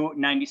into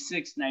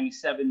 96,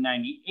 97,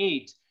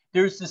 98,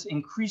 there's this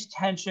increased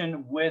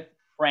tension with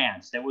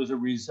France that was a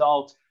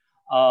result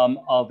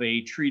of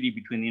a treaty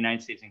between the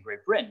United States and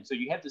Great Britain. So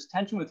you have this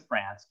tension with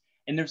France,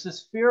 and there's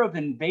this fear of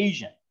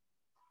invasion.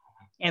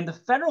 And the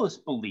Federalists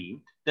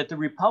believed that the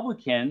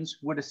Republicans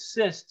would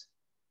assist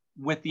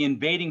with the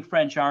invading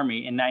French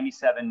army in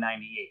 97,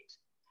 98.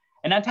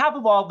 And on top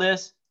of all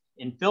this,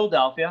 in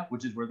Philadelphia,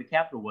 which is where the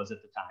capital was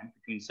at the time,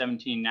 between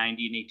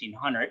 1790 and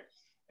 1800,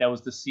 that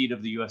was the seat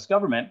of the US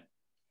government,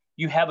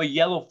 you have a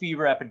yellow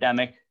fever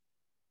epidemic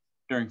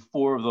during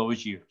 4 of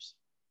those years.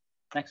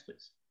 Next,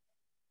 please.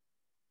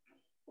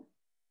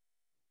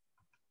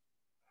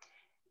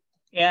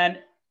 And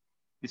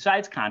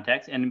besides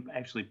context, and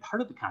actually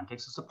part of the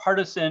context, is the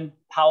partisan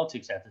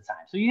politics at the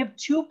time. So you have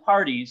 2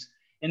 parties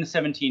in the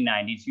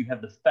 1790s. You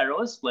have the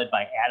Federalists led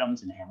by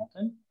Adams and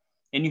Hamilton,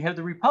 and you have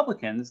the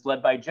Republicans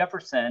led by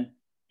Jefferson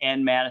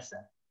and Madison.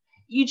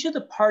 Each of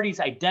the parties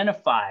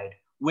identified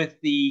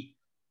with the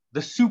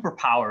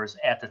superpowers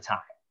at the time,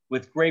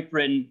 with Great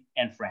Britain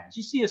and France.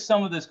 You see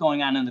some of this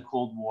going on in the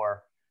Cold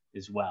War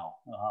as well,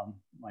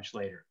 much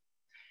later.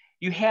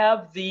 You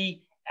have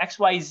the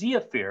XYZ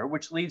affair,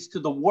 which leads to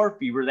the war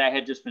fever that I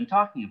had just been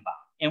talking about.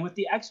 And with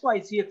the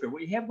XYZ affair,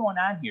 what you have going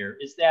on here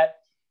is that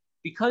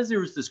because there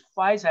was this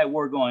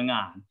quasi-war going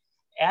on,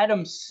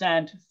 Adams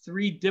sent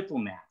 3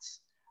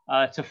 diplomats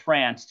to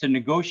France to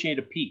negotiate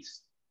a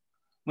peace.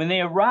 When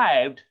they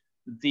arrived,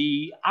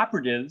 the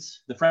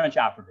operatives, the French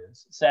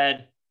operatives,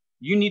 said,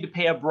 you need to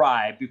pay a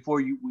bribe before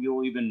we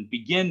will even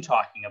begin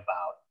talking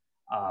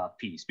about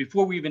peace,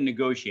 before we even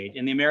negotiate.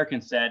 And the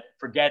Americans said,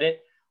 forget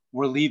it,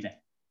 we're leaving.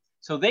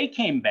 So they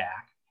came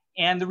back,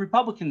 and the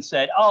Republicans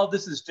said, oh,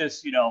 this is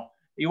just,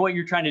 what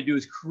you're trying to do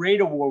is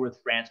create a war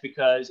with France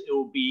because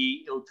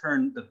it'll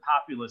turn the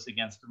populace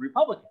against the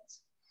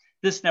Republicans.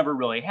 This never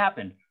really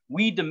happened.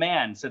 We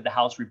demand, said the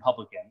House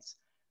Republicans,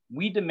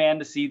 we demand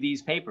to see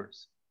these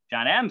papers.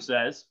 John Adams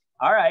says,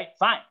 all right,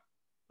 fine,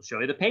 we'll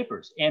show you the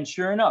papers. And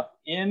sure enough,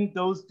 in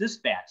those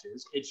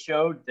dispatches, it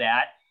showed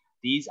that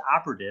these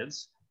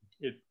operatives,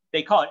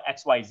 they call it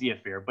XYZ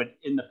affair, but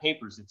in the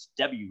papers, it's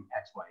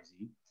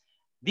WXYZ.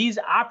 These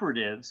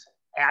operatives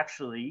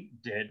actually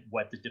did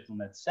what the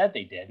diplomats said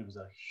they did. It was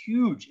a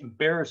huge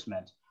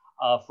embarrassment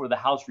for the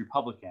House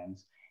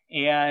Republicans.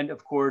 And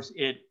of course,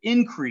 it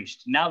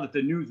increased now that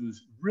the news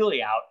was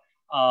really out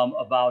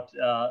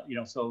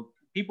so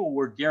people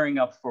were gearing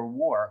up for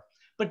war.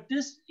 But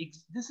this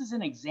is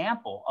an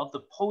example of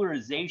the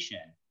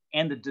polarization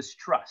and the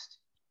distrust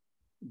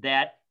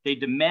that they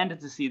demanded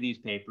to see these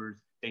papers.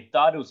 They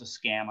thought it was a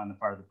scam on the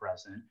part of the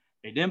president.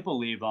 They didn't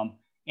believe them.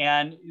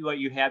 And what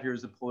you have here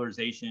is the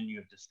polarization, you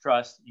have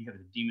distrust, you have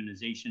the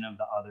demonization of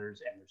the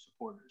others and their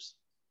supporters.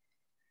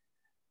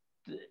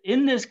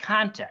 In this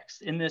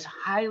context, in this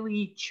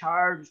highly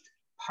charged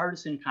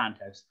partisan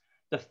context,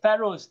 the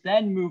Federalists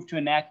then moved to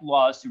enact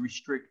laws to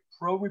restrict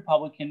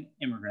pro-Republican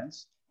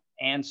immigrants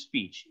and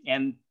speech.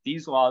 And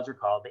these laws are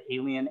called the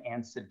Alien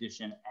and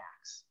Sedition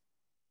Acts.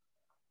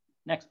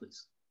 Next,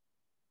 please.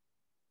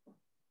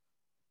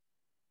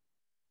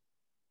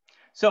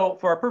 So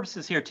for our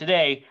purposes here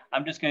today,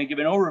 I'm just going to give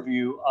an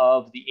overview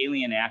of the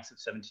Alien Acts of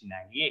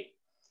 1798.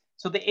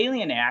 So the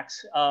Alien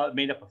Acts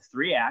made up of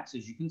 3 acts,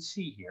 as you can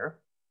see here.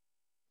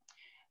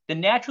 The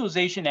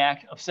Naturalization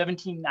Act of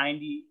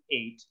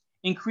 1798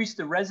 increased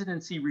the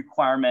residency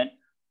requirement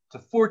to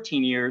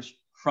 14 years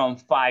from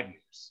 5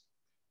 years.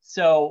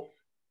 So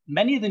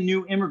many of the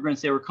new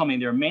immigrants that were coming,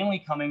 they were mainly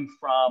coming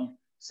from,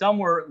 some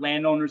were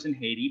landowners in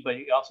Haiti, but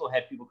you also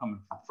had people coming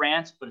from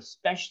France, but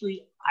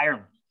especially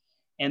Ireland.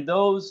 And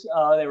those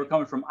that were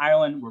coming from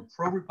Ireland were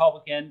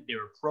pro-Republican, they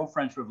were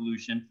pro-French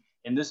Revolution,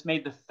 and this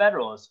made the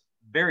Federalists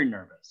very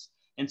nervous.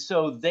 And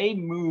so they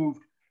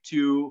moved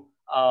to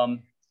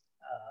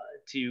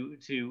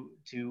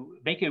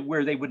make it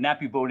where they would not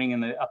be voting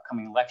in the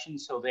upcoming election.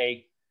 So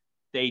they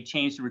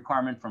changed the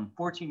requirement from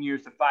 14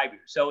 years to 5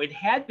 years. So it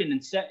had been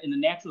in the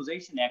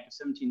Naturalization Act of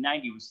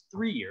 1790 was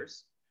 3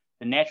 years.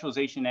 The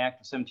Naturalization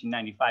Act of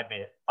 1795 made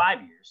it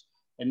 5 years.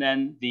 And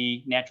then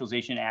the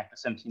Naturalization Act of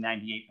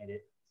 1798 made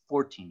it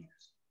 14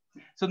 years.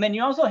 So then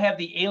you also have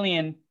the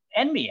Alien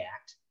Enemy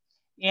Act.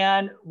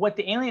 And what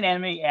the Alien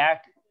Enemy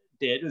Act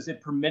did was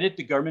it permitted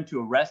the government to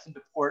arrest and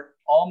deport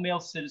all male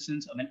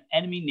citizens of an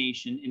enemy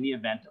nation in the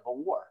event of a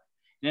war.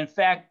 And in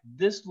fact,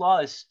 this law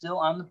is still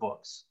on the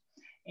books,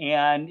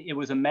 and it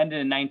was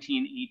amended in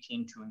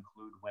 1918 to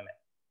include women.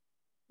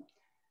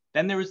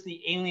 Then there was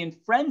the Alien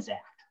Friends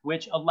Act,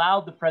 which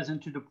allowed the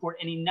president to deport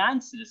any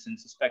non-citizen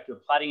suspected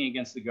of plotting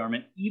against the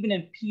government, even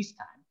in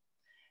peacetime.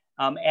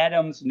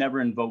 Adams never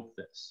invoked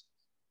this.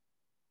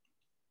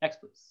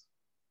 Next, please.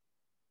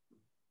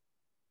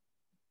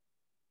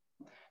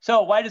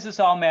 So why does this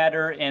all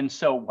matter, and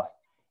so what?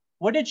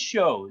 What it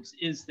shows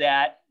is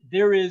that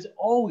there is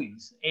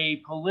always a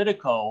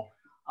political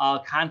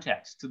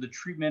context to the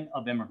treatment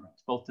of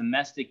immigrants, both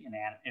domestic and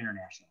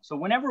international. So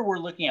whenever we're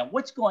looking at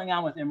what's going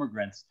on with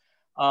immigrants,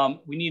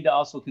 we need to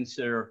also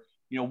consider,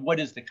 what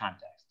is the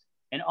context?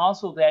 And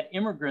also that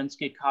immigrants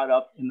get caught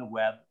up in the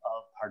web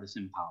of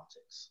partisan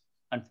politics,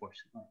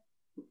 unfortunately.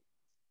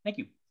 Thank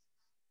you.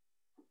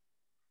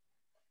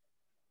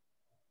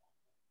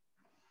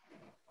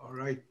 All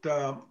right.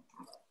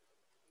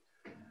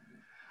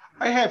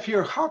 I have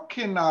here, how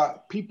can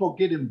people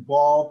get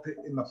involved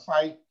in the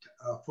fight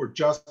for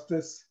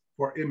justice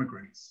for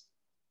immigrants?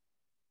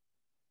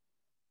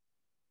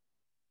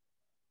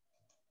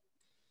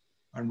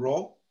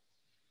 Enroll.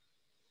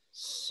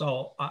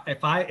 So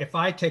if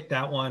I take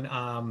that one,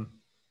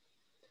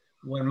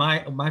 when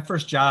my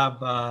first job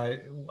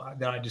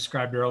that I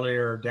described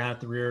earlier down at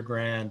the Rio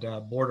Grande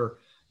border,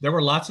 there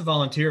were lots of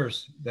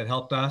volunteers that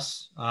helped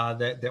us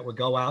that would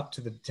go out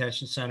to the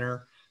detention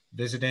center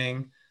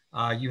visiting.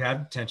 You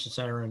have a detention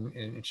center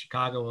in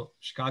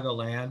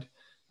Chicagoland.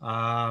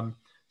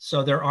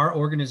 So there are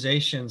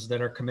organizations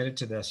that are committed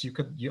to this. You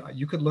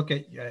could look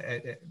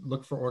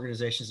for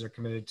organizations that are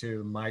committed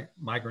to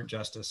migrant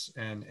justice,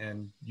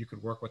 and you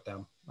could work with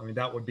them. I mean,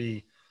 that would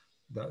be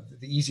the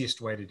easiest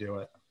way to do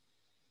it.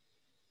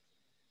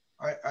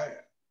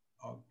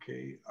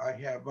 Okay.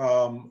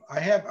 I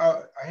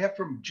have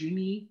from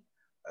Jeannie.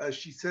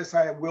 She says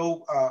I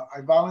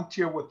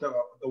volunteer with the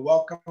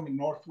Welcoming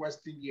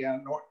Northwest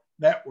Indiana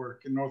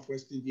Network in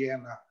Northwest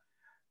Indiana.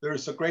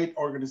 There's a great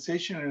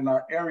organization in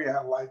our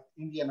area, like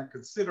Indiana,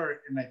 consider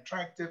an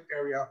attractive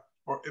area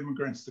for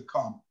immigrants to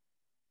come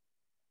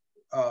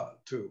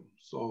to.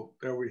 So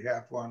there we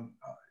have one.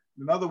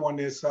 Another one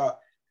is,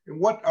 and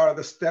what are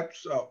the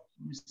steps? Let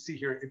me see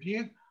here.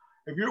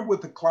 If you're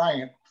with the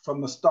client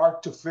from the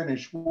start to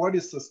finish, what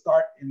is the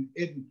start and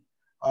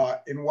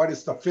what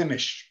is the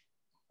finish?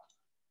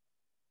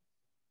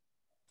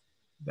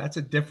 That's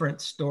a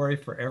different story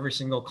for every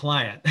single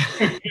client.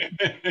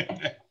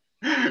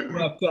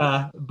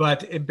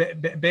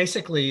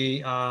 Basically,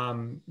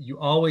 you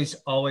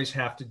always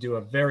have to do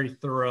a very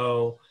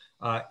thorough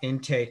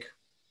intake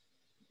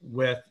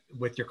with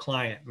your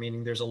client,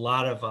 meaning there's a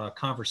lot of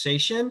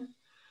conversation.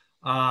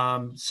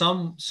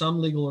 Some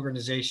legal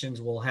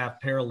organizations will have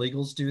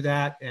paralegals do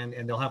that,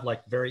 and they'll have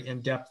like very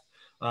in-depth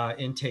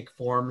intake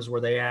forms where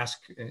they ask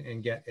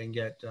and get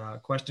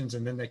questions,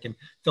 and then they can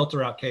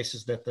filter out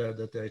cases that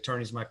the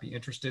attorneys might be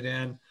interested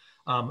in.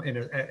 And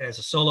as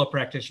a solo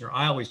practitioner,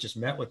 I always just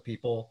met with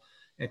people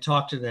and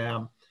talked to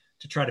them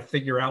to try to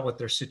figure out what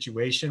their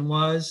situation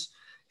was.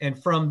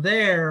 And from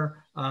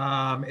there,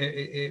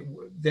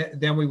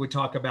 then we would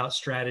talk about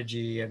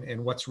strategy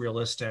and what's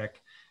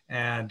realistic.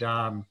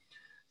 And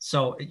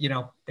so,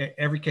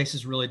 every case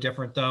is really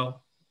different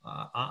though.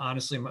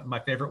 Honestly, my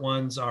favorite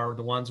ones are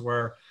the ones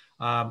where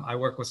I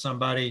work with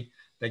somebody,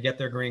 they get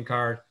their green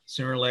card,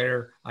 sooner or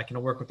later, I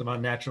can work with them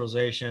on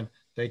naturalization.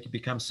 They can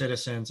become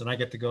citizens, and I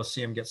get to go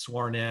see them get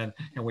sworn in,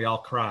 and we all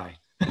cry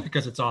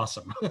because it's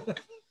awesome.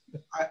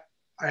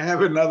 I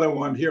have another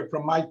one here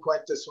from Mike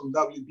Quentis from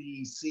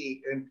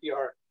WBEC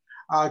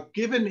NPR.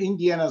 Given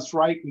Indiana's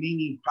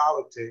right-leaning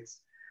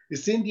politics,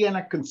 is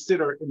Indiana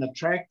considered an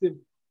attractive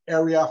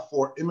area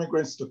for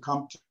immigrants to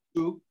come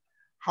to?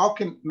 How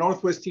can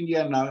Northwest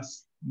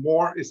Indiana's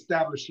more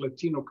established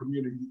Latino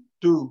community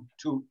do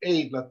to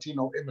aid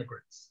Latino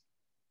immigrants?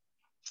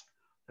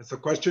 It's a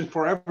question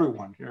for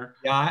everyone here.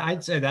 Yeah,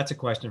 I'd say that's a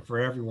question for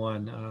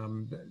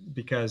everyone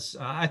because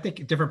I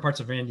think different parts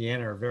of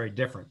Indiana are very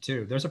different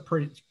too. There's a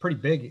pretty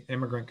big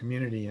immigrant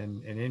community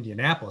in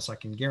Indianapolis. I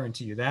can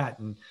guarantee you that.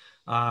 And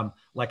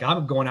like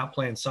I'm going out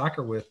playing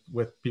soccer with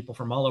people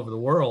from all over the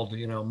world,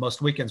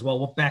 most weekends.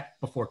 Well, back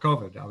before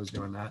COVID, I was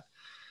doing that.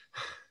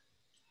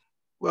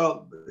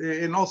 Well,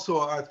 and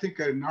also I think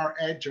in our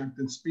adjunct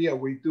in SPIA,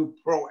 we do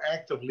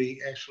proactively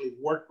actually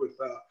work with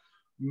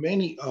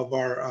many of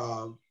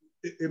our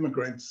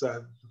immigrants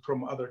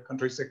from other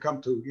countries that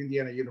come to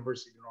Indiana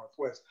University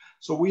Northwest.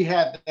 So we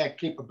have that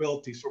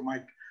capability. So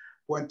Mike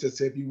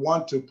Fuentes, if you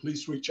want to,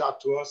 please reach out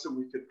to us and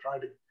we could try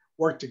to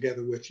work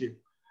together with you.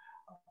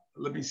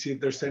 Let me see if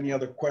there's any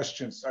other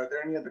questions. Are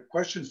there any other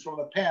questions from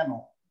the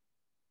panel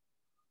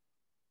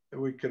that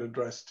we could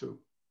address too?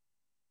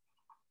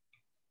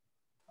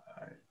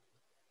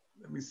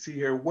 Let me see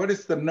here. What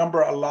is the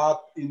number allowed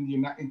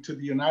into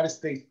the United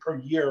States per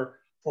year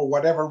for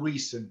whatever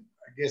reason?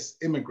 I guess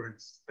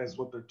immigrants, that's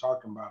what they're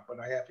talking about, but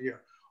I have here.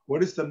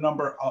 What is the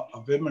number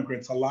of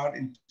immigrants allowed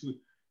into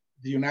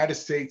the United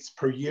States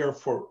per year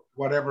for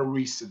whatever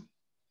reason?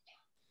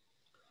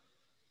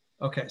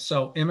 Okay,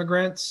 so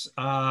immigrants,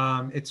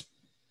 it's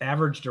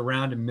averaged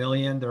around 1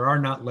 million. There are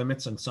not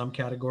limits in some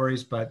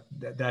categories, but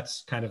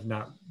that's kind of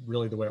not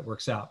really the way it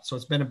works out. So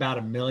it's been about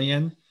 1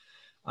 million.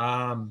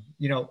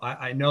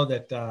 I know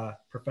that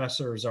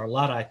Professor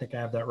Zarlata, I think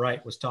I have that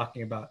right, was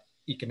talking about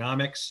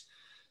economics.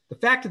 The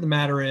fact of the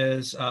matter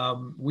is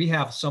we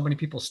have so many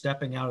people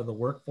stepping out of the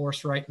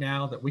workforce right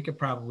now that we could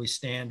probably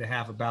stand to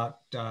have about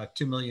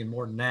 2 million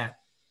more than that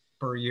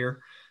per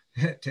year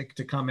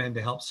to come in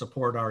to help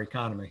support our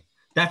economy.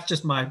 that's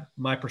just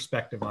my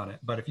perspective on it.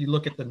 But if you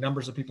look at the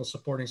numbers of people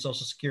supporting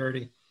Social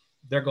Security,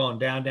 they're going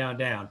down, down,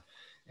 down.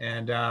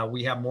 And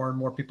we have more and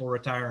more people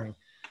retiring.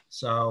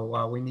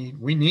 So we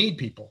need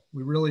people.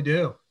 We really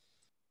do.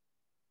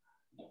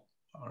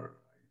 All right.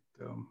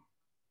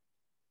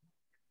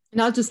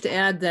 And I'll just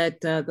add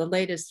that the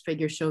latest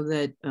figures show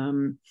that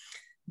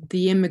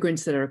the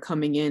immigrants that are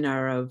coming in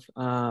are of,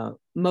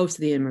 most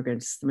of the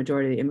immigrants, the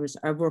majority of the immigrants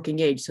are of working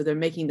age. So they're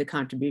making the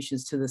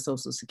contributions to the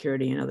Social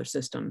Security and other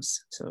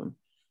systems, so.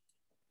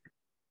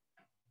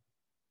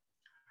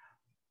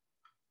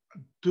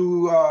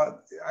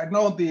 I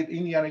know that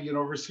Indiana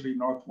University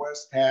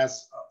Northwest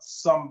has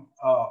some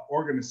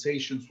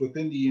organizations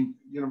within the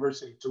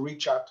university to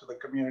reach out to the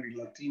community,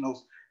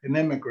 Latinos and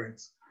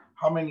immigrants.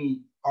 How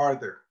many are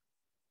there?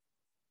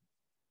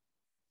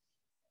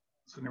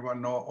 Does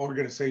anyone know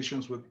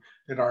organizations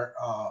that are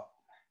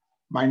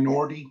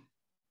minority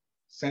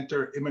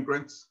center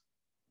immigrants,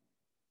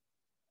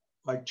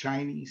 like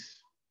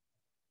Chinese?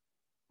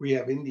 We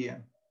have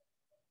Indian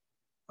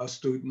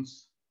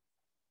students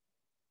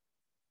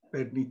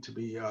that need to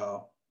be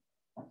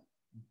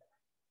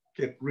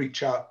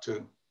reach out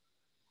to.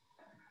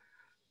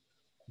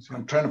 So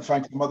I'm trying to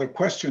find some other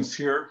questions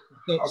here.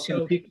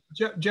 So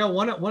Joe,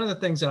 one of the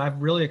things that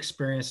I've really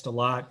experienced a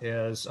lot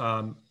is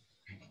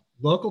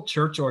local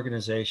church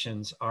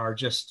organizations are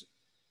just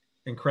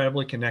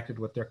incredibly connected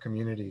with their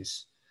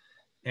communities.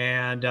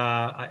 And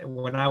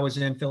when I was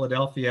in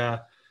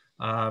Philadelphia,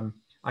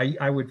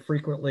 I would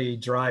frequently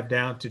drive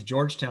down to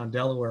Georgetown,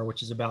 Delaware,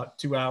 which is about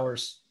 2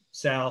 hours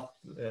south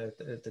at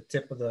the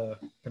tip of the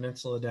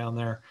peninsula down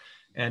there.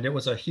 And it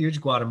was a huge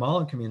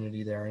Guatemalan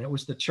community there. And it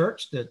was the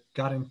church that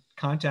got in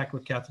contact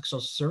with Catholic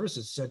Social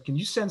Services, said, can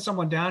you send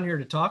someone down here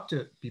to talk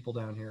to people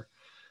down here?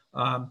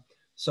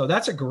 So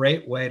that's a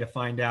great way to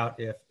find out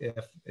if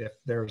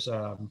there's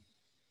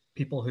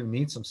people who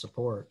need some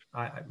support.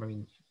 I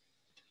mean,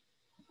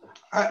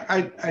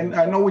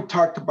 I know we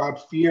talked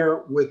about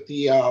fear with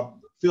the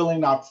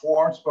filling out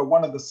forms, but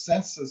one of the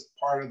census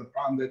part of the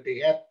problem that they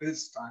had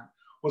this time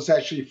was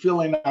actually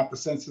filling out the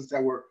census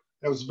that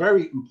was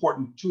very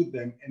important to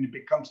them, and it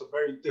becomes a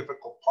very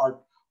difficult part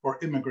for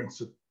immigrants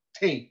to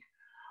take.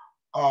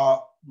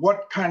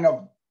 What kind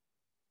of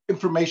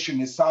information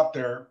is out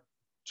there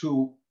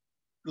to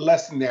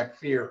lessen that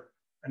fear,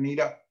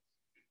 Anita?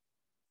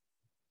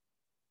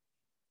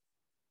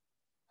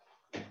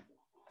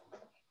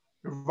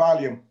 Your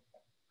volume.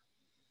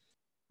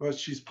 Well,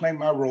 she's playing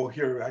my role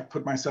here. I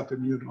put myself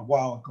in mute a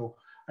while ago.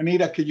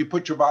 Anita, can you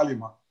put your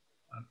volume on?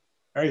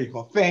 There you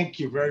go. Thank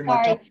you very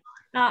much. Sorry.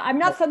 I'm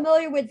not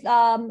familiar with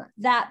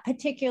that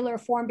particular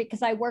form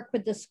because I work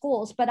with the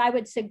schools, but I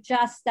would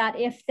suggest that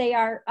if they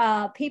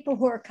are people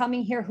who are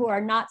coming here who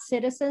are not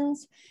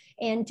citizens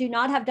and do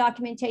not have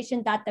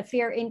documentation, that the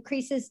fear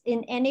increases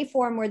in any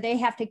form where they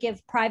have to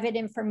give private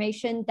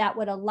information that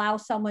would allow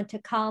someone to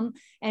come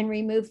and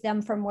remove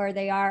them from where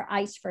they are,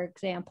 ICE, for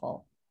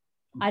example.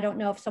 I don't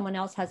know if someone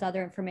else has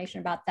other information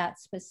about that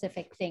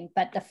specific thing,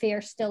 but the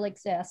fear still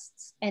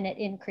exists and it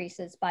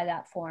increases by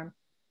that form.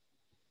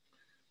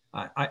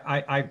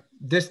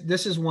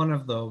 This is one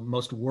of the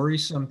most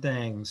worrisome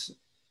things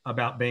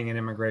about being an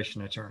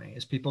immigration attorney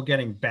is people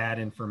getting bad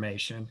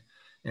information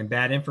and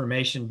bad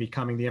information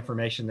becoming the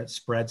information that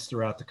spreads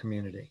throughout the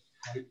community.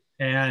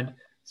 And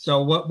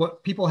so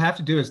what people have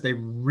to do is they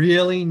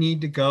really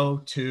need to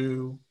go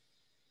to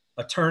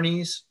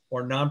attorneys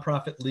or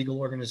nonprofit legal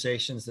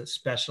organizations that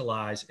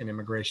specialize in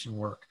immigration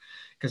work.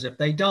 Because if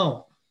they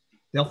don't,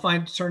 they'll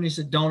find attorneys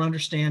that don't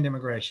understand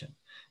immigration.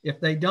 If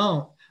they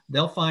don't,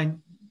 they'll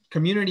find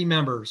community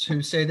members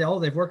who say that, oh,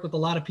 they've worked with a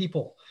lot of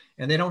people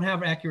and they don't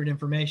have accurate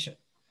information.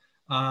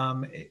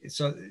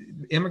 So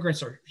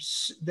immigrants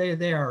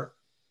they are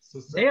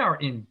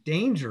in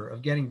danger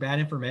of getting bad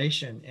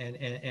information.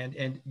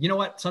 And you know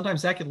what?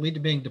 Sometimes that could lead to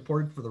being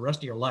deported for the rest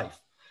of your life.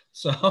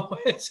 So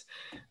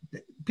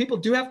people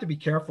do have to be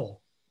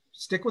careful.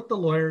 Stick with the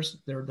lawyers.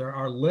 There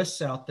are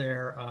lists out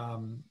there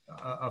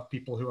of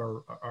people who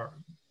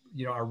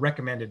are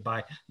recommended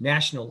by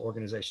national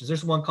organizations.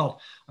 There's one called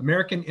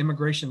American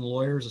Immigration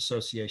Lawyers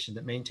Association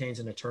that maintains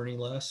an attorney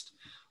list.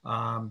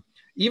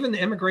 Even the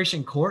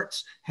immigration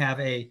courts have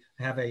a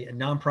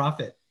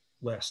nonprofit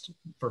list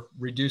for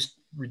reduced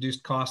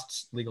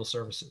costs legal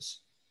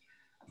services.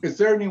 Is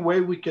there any way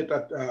we could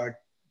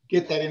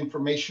get that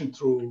information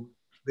through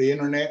the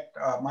internet,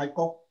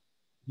 Michael?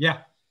 Yeah,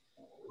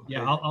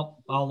 yeah.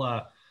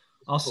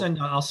 I'll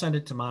send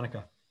it to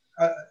Monica.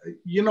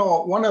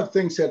 One of the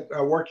things that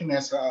working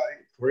as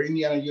for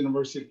Indiana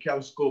University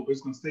Kelley School of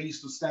Business, they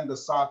used to send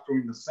us out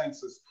during the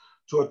census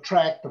to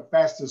attract the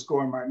fastest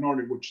growing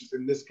minority, which is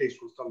in this case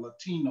was the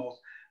Latinos,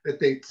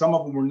 that some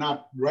of them were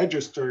not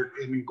registered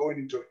and going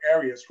into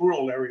areas,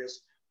 rural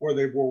areas where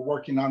they were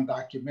working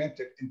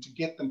undocumented, and to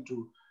get them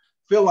to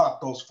fill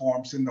out those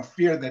forms and the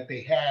fear that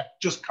they had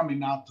just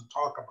coming out to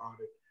talk about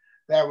it.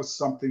 That was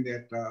something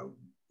that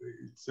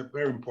it's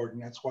very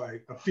important. That's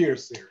why the fear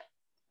is there.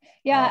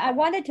 Yeah, I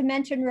wanted to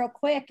mention real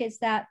quick is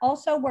that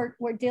also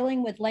we're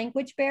dealing with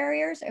language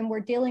barriers, and we're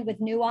dealing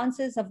with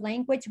nuances of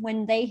language.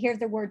 When they hear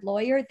the word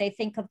lawyer, they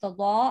think of the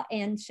law.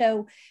 And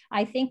so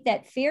I think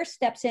that fear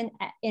steps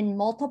in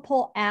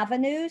multiple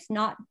avenues,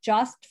 not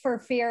just for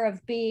fear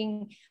of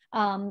being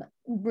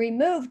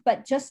removed,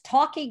 but just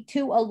talking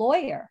to a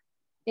lawyer.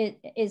 It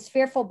is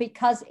fearful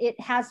because it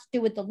has to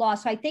do with the law.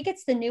 So I think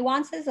it's the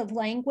nuances of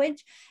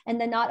language and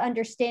the not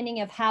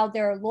understanding of how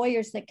there are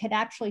lawyers that could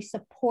actually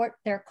support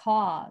their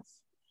cause.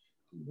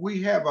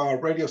 We have a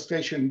radio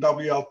station,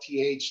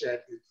 WLTH,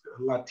 that is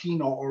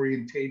Latino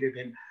orientated,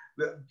 and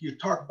you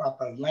talk about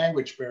the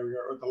language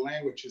barrier or the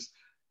languages.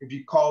 If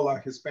you call a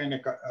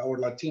Hispanic or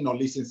Latino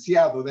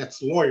licenciado,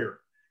 that's lawyer,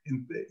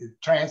 and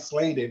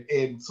translated.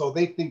 And so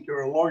they think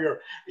you're a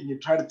lawyer, and you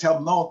try to tell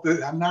them, no,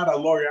 I'm not a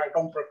lawyer. I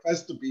don't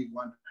profess to be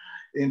one.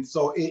 And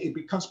so it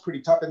becomes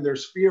pretty tough, and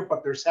there's fear,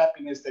 but there's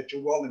happiness that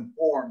you're well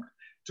informed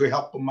to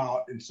help them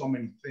out in so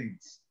many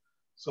things.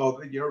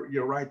 So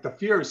you're right. The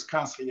fear is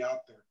constantly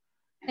out there.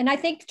 And I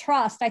think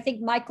trust, I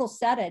think Michael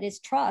said it, is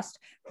trust.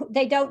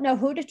 They don't know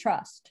who to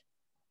trust.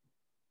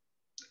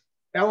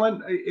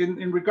 Ellen,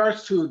 in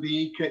regards to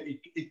the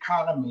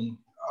economy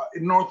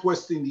in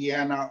Northwest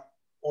Indiana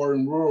or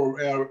in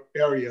rural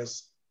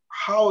areas,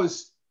 how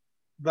is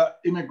the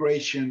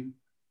immigration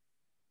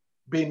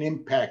being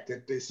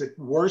impacted? Is it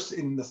worse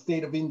in the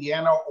state of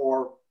Indiana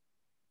or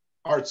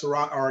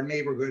our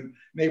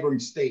neighboring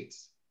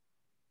states?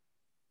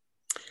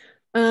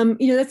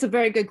 That's a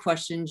very good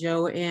question,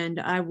 Joe, and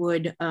I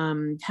would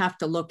have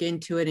to look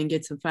into it and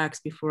get some facts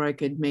before I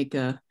could make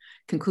a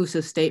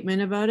conclusive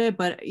statement about it.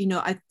 But,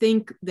 I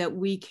think that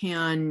we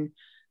can,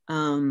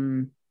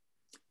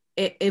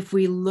 if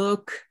we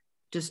look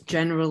just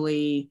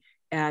generally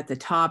at the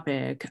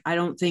topic, I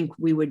don't think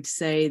we would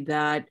say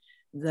that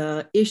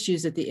the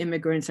issues that the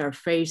immigrants are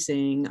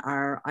facing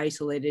are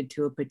isolated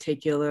to a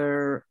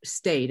particular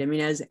state. I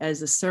mean,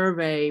 as a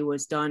survey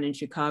was done in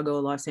Chicago,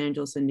 Los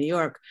Angeles, and New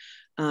York,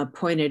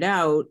 pointed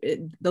out,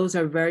 those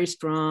are very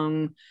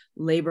strong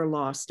labor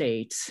law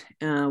states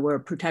where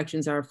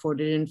protections are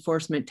afforded.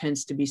 Enforcement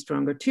tends to be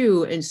stronger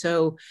too. And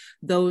so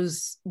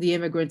the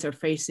immigrants are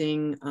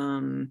facing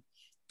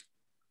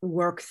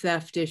work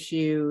theft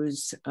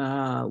issues,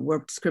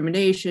 work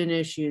discrimination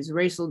issues,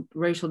 racial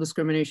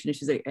discrimination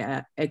issues,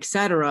 et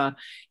cetera,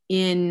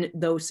 in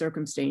those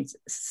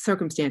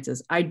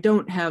circumstances. I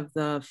don't have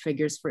the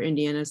figures for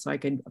Indiana, so I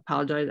could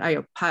apologize. I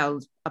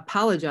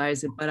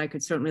apologize, but I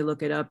could certainly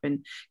look it up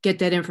and get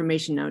that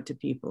information out to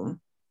people.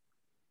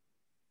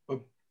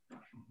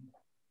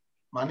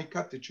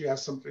 Monica, did you have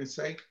something to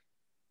say?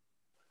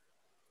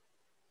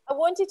 I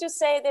wanted to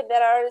say that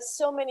there are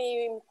so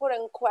many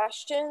important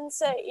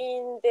questions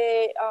in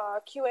the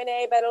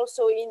Q&A, but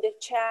also in the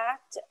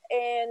chat.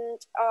 And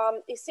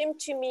it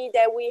seemed to me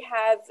that we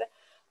have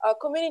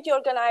community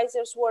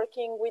organizers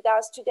working with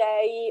us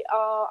today,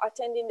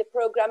 attending the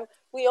program.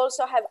 We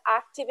also have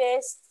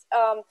activists,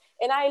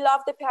 and I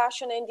love the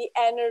passion and the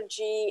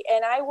energy.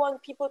 And I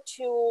want people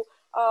to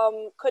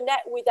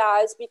connect with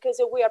us because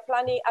we are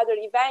planning other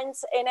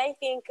events. And I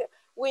think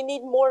we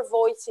need more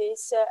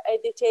voices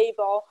at the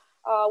table.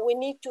 We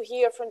need to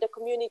hear from the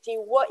community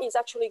what is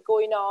actually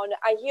going on.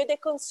 I hear the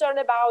concern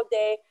about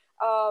the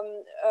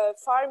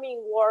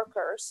farming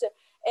workers,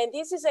 and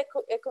this is a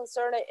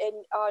concern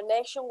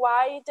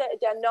nationwide.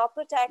 They're not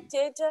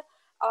protected,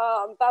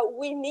 but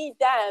we need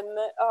them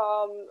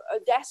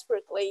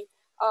desperately.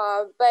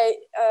 But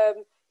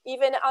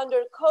even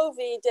under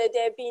COVID,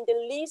 they've been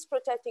the least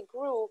protected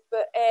group.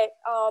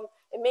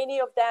 Many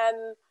of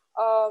them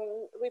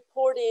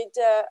reported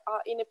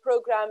in a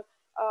program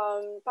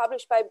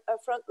published by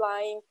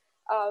Frontline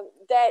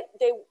that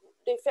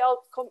they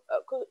felt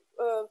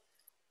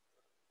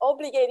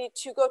obligated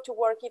to go to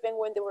work even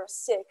when they were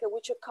sick,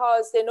 which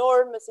caused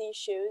enormous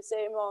issues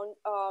among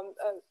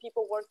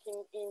people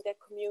working in the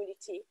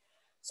community.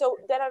 So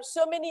there are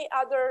so many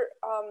other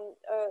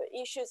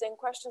issues and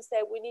questions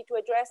that we need to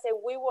address,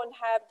 and we won't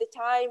have the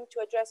time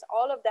to address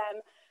all of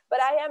them. But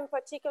I am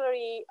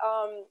particularly,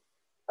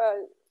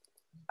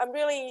 I'm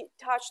really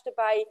touched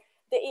by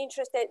the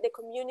interest that the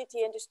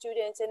community and the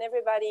students and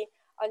everybody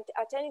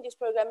attending this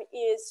program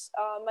is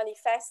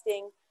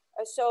manifesting.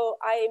 So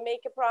I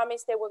make a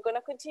promise that we're going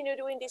to continue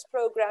doing these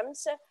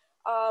programs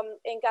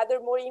and gather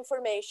more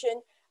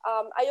information.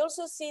 I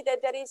also see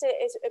that there is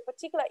a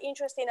particular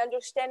interest in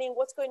understanding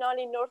what's going on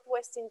in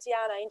Northwest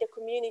Indiana in the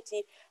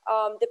community.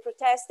 The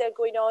protests that are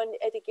going on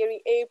at the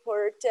Gary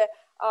Airport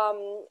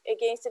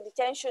against the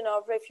detention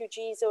of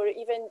refugees, or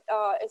even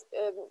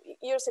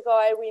years ago,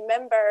 I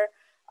remember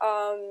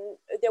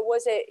there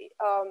was a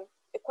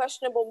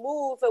questionable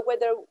move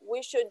whether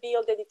we should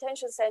build a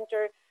detention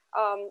center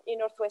in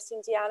Northwest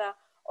Indiana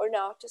or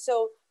not.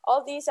 So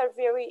all these are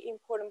very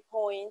important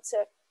points.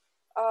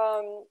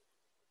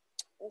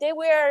 There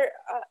were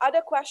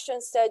other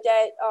questions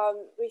that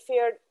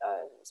referred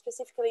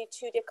specifically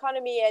to the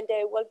economy and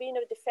the well-being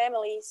of the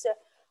families,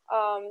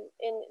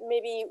 and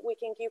maybe we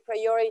can give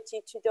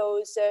priority to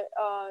those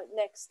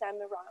next time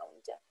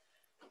around.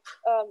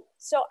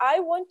 So I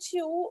want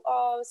to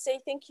say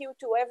thank you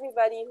to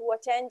everybody who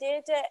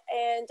attended,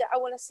 and I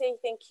want to say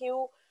thank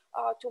you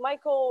to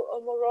Michael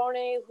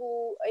Morrone,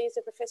 who is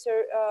a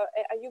professor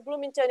at IU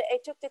Bloomington. I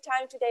took the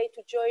time today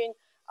to join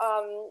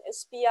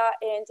SPIA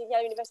and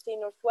Indiana University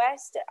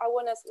Northwest. I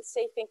want to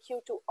say thank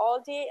you to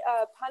all the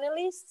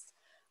panelists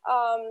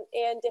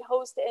and the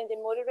host and the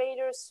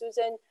moderators,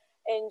 Susan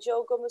and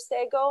Joe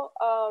Gomustego.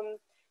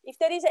 If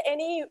there is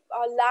any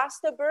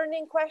last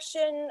burning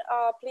question,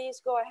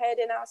 please go ahead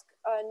and ask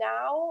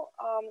now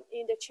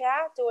in the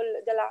chat or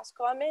the last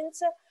comments.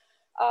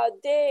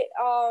 The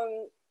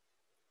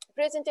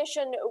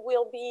presentation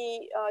will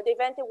be, the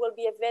event will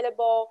be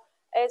available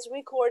as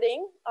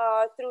recording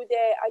through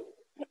the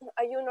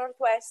IU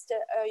Northwest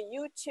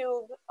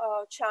YouTube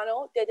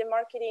channel that the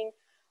marketing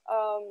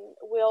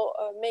will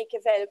make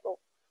available.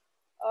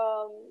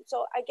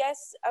 So I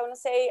guess I want to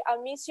say I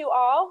miss you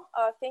all.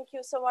 Thank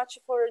you so much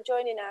for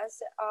joining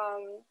us.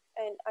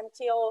 And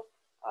until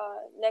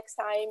next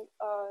time,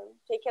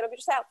 take care of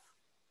yourself.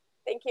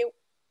 Thank you.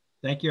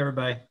 Thank you,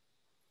 everybody.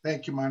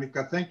 Thank you,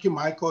 Monica. Thank you,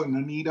 Michael and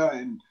Anita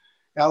and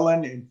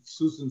Ellen and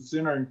Susan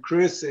Sinner and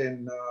Chris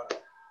and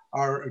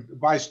our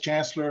Vice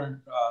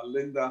Chancellor,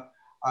 Linda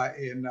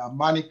and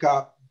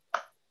Monica.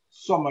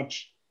 So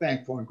much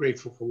thankful and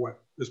grateful for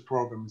what this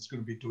program is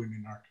going to be doing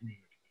in our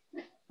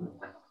community.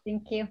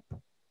 Thank you.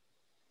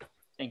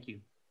 Thank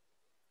you.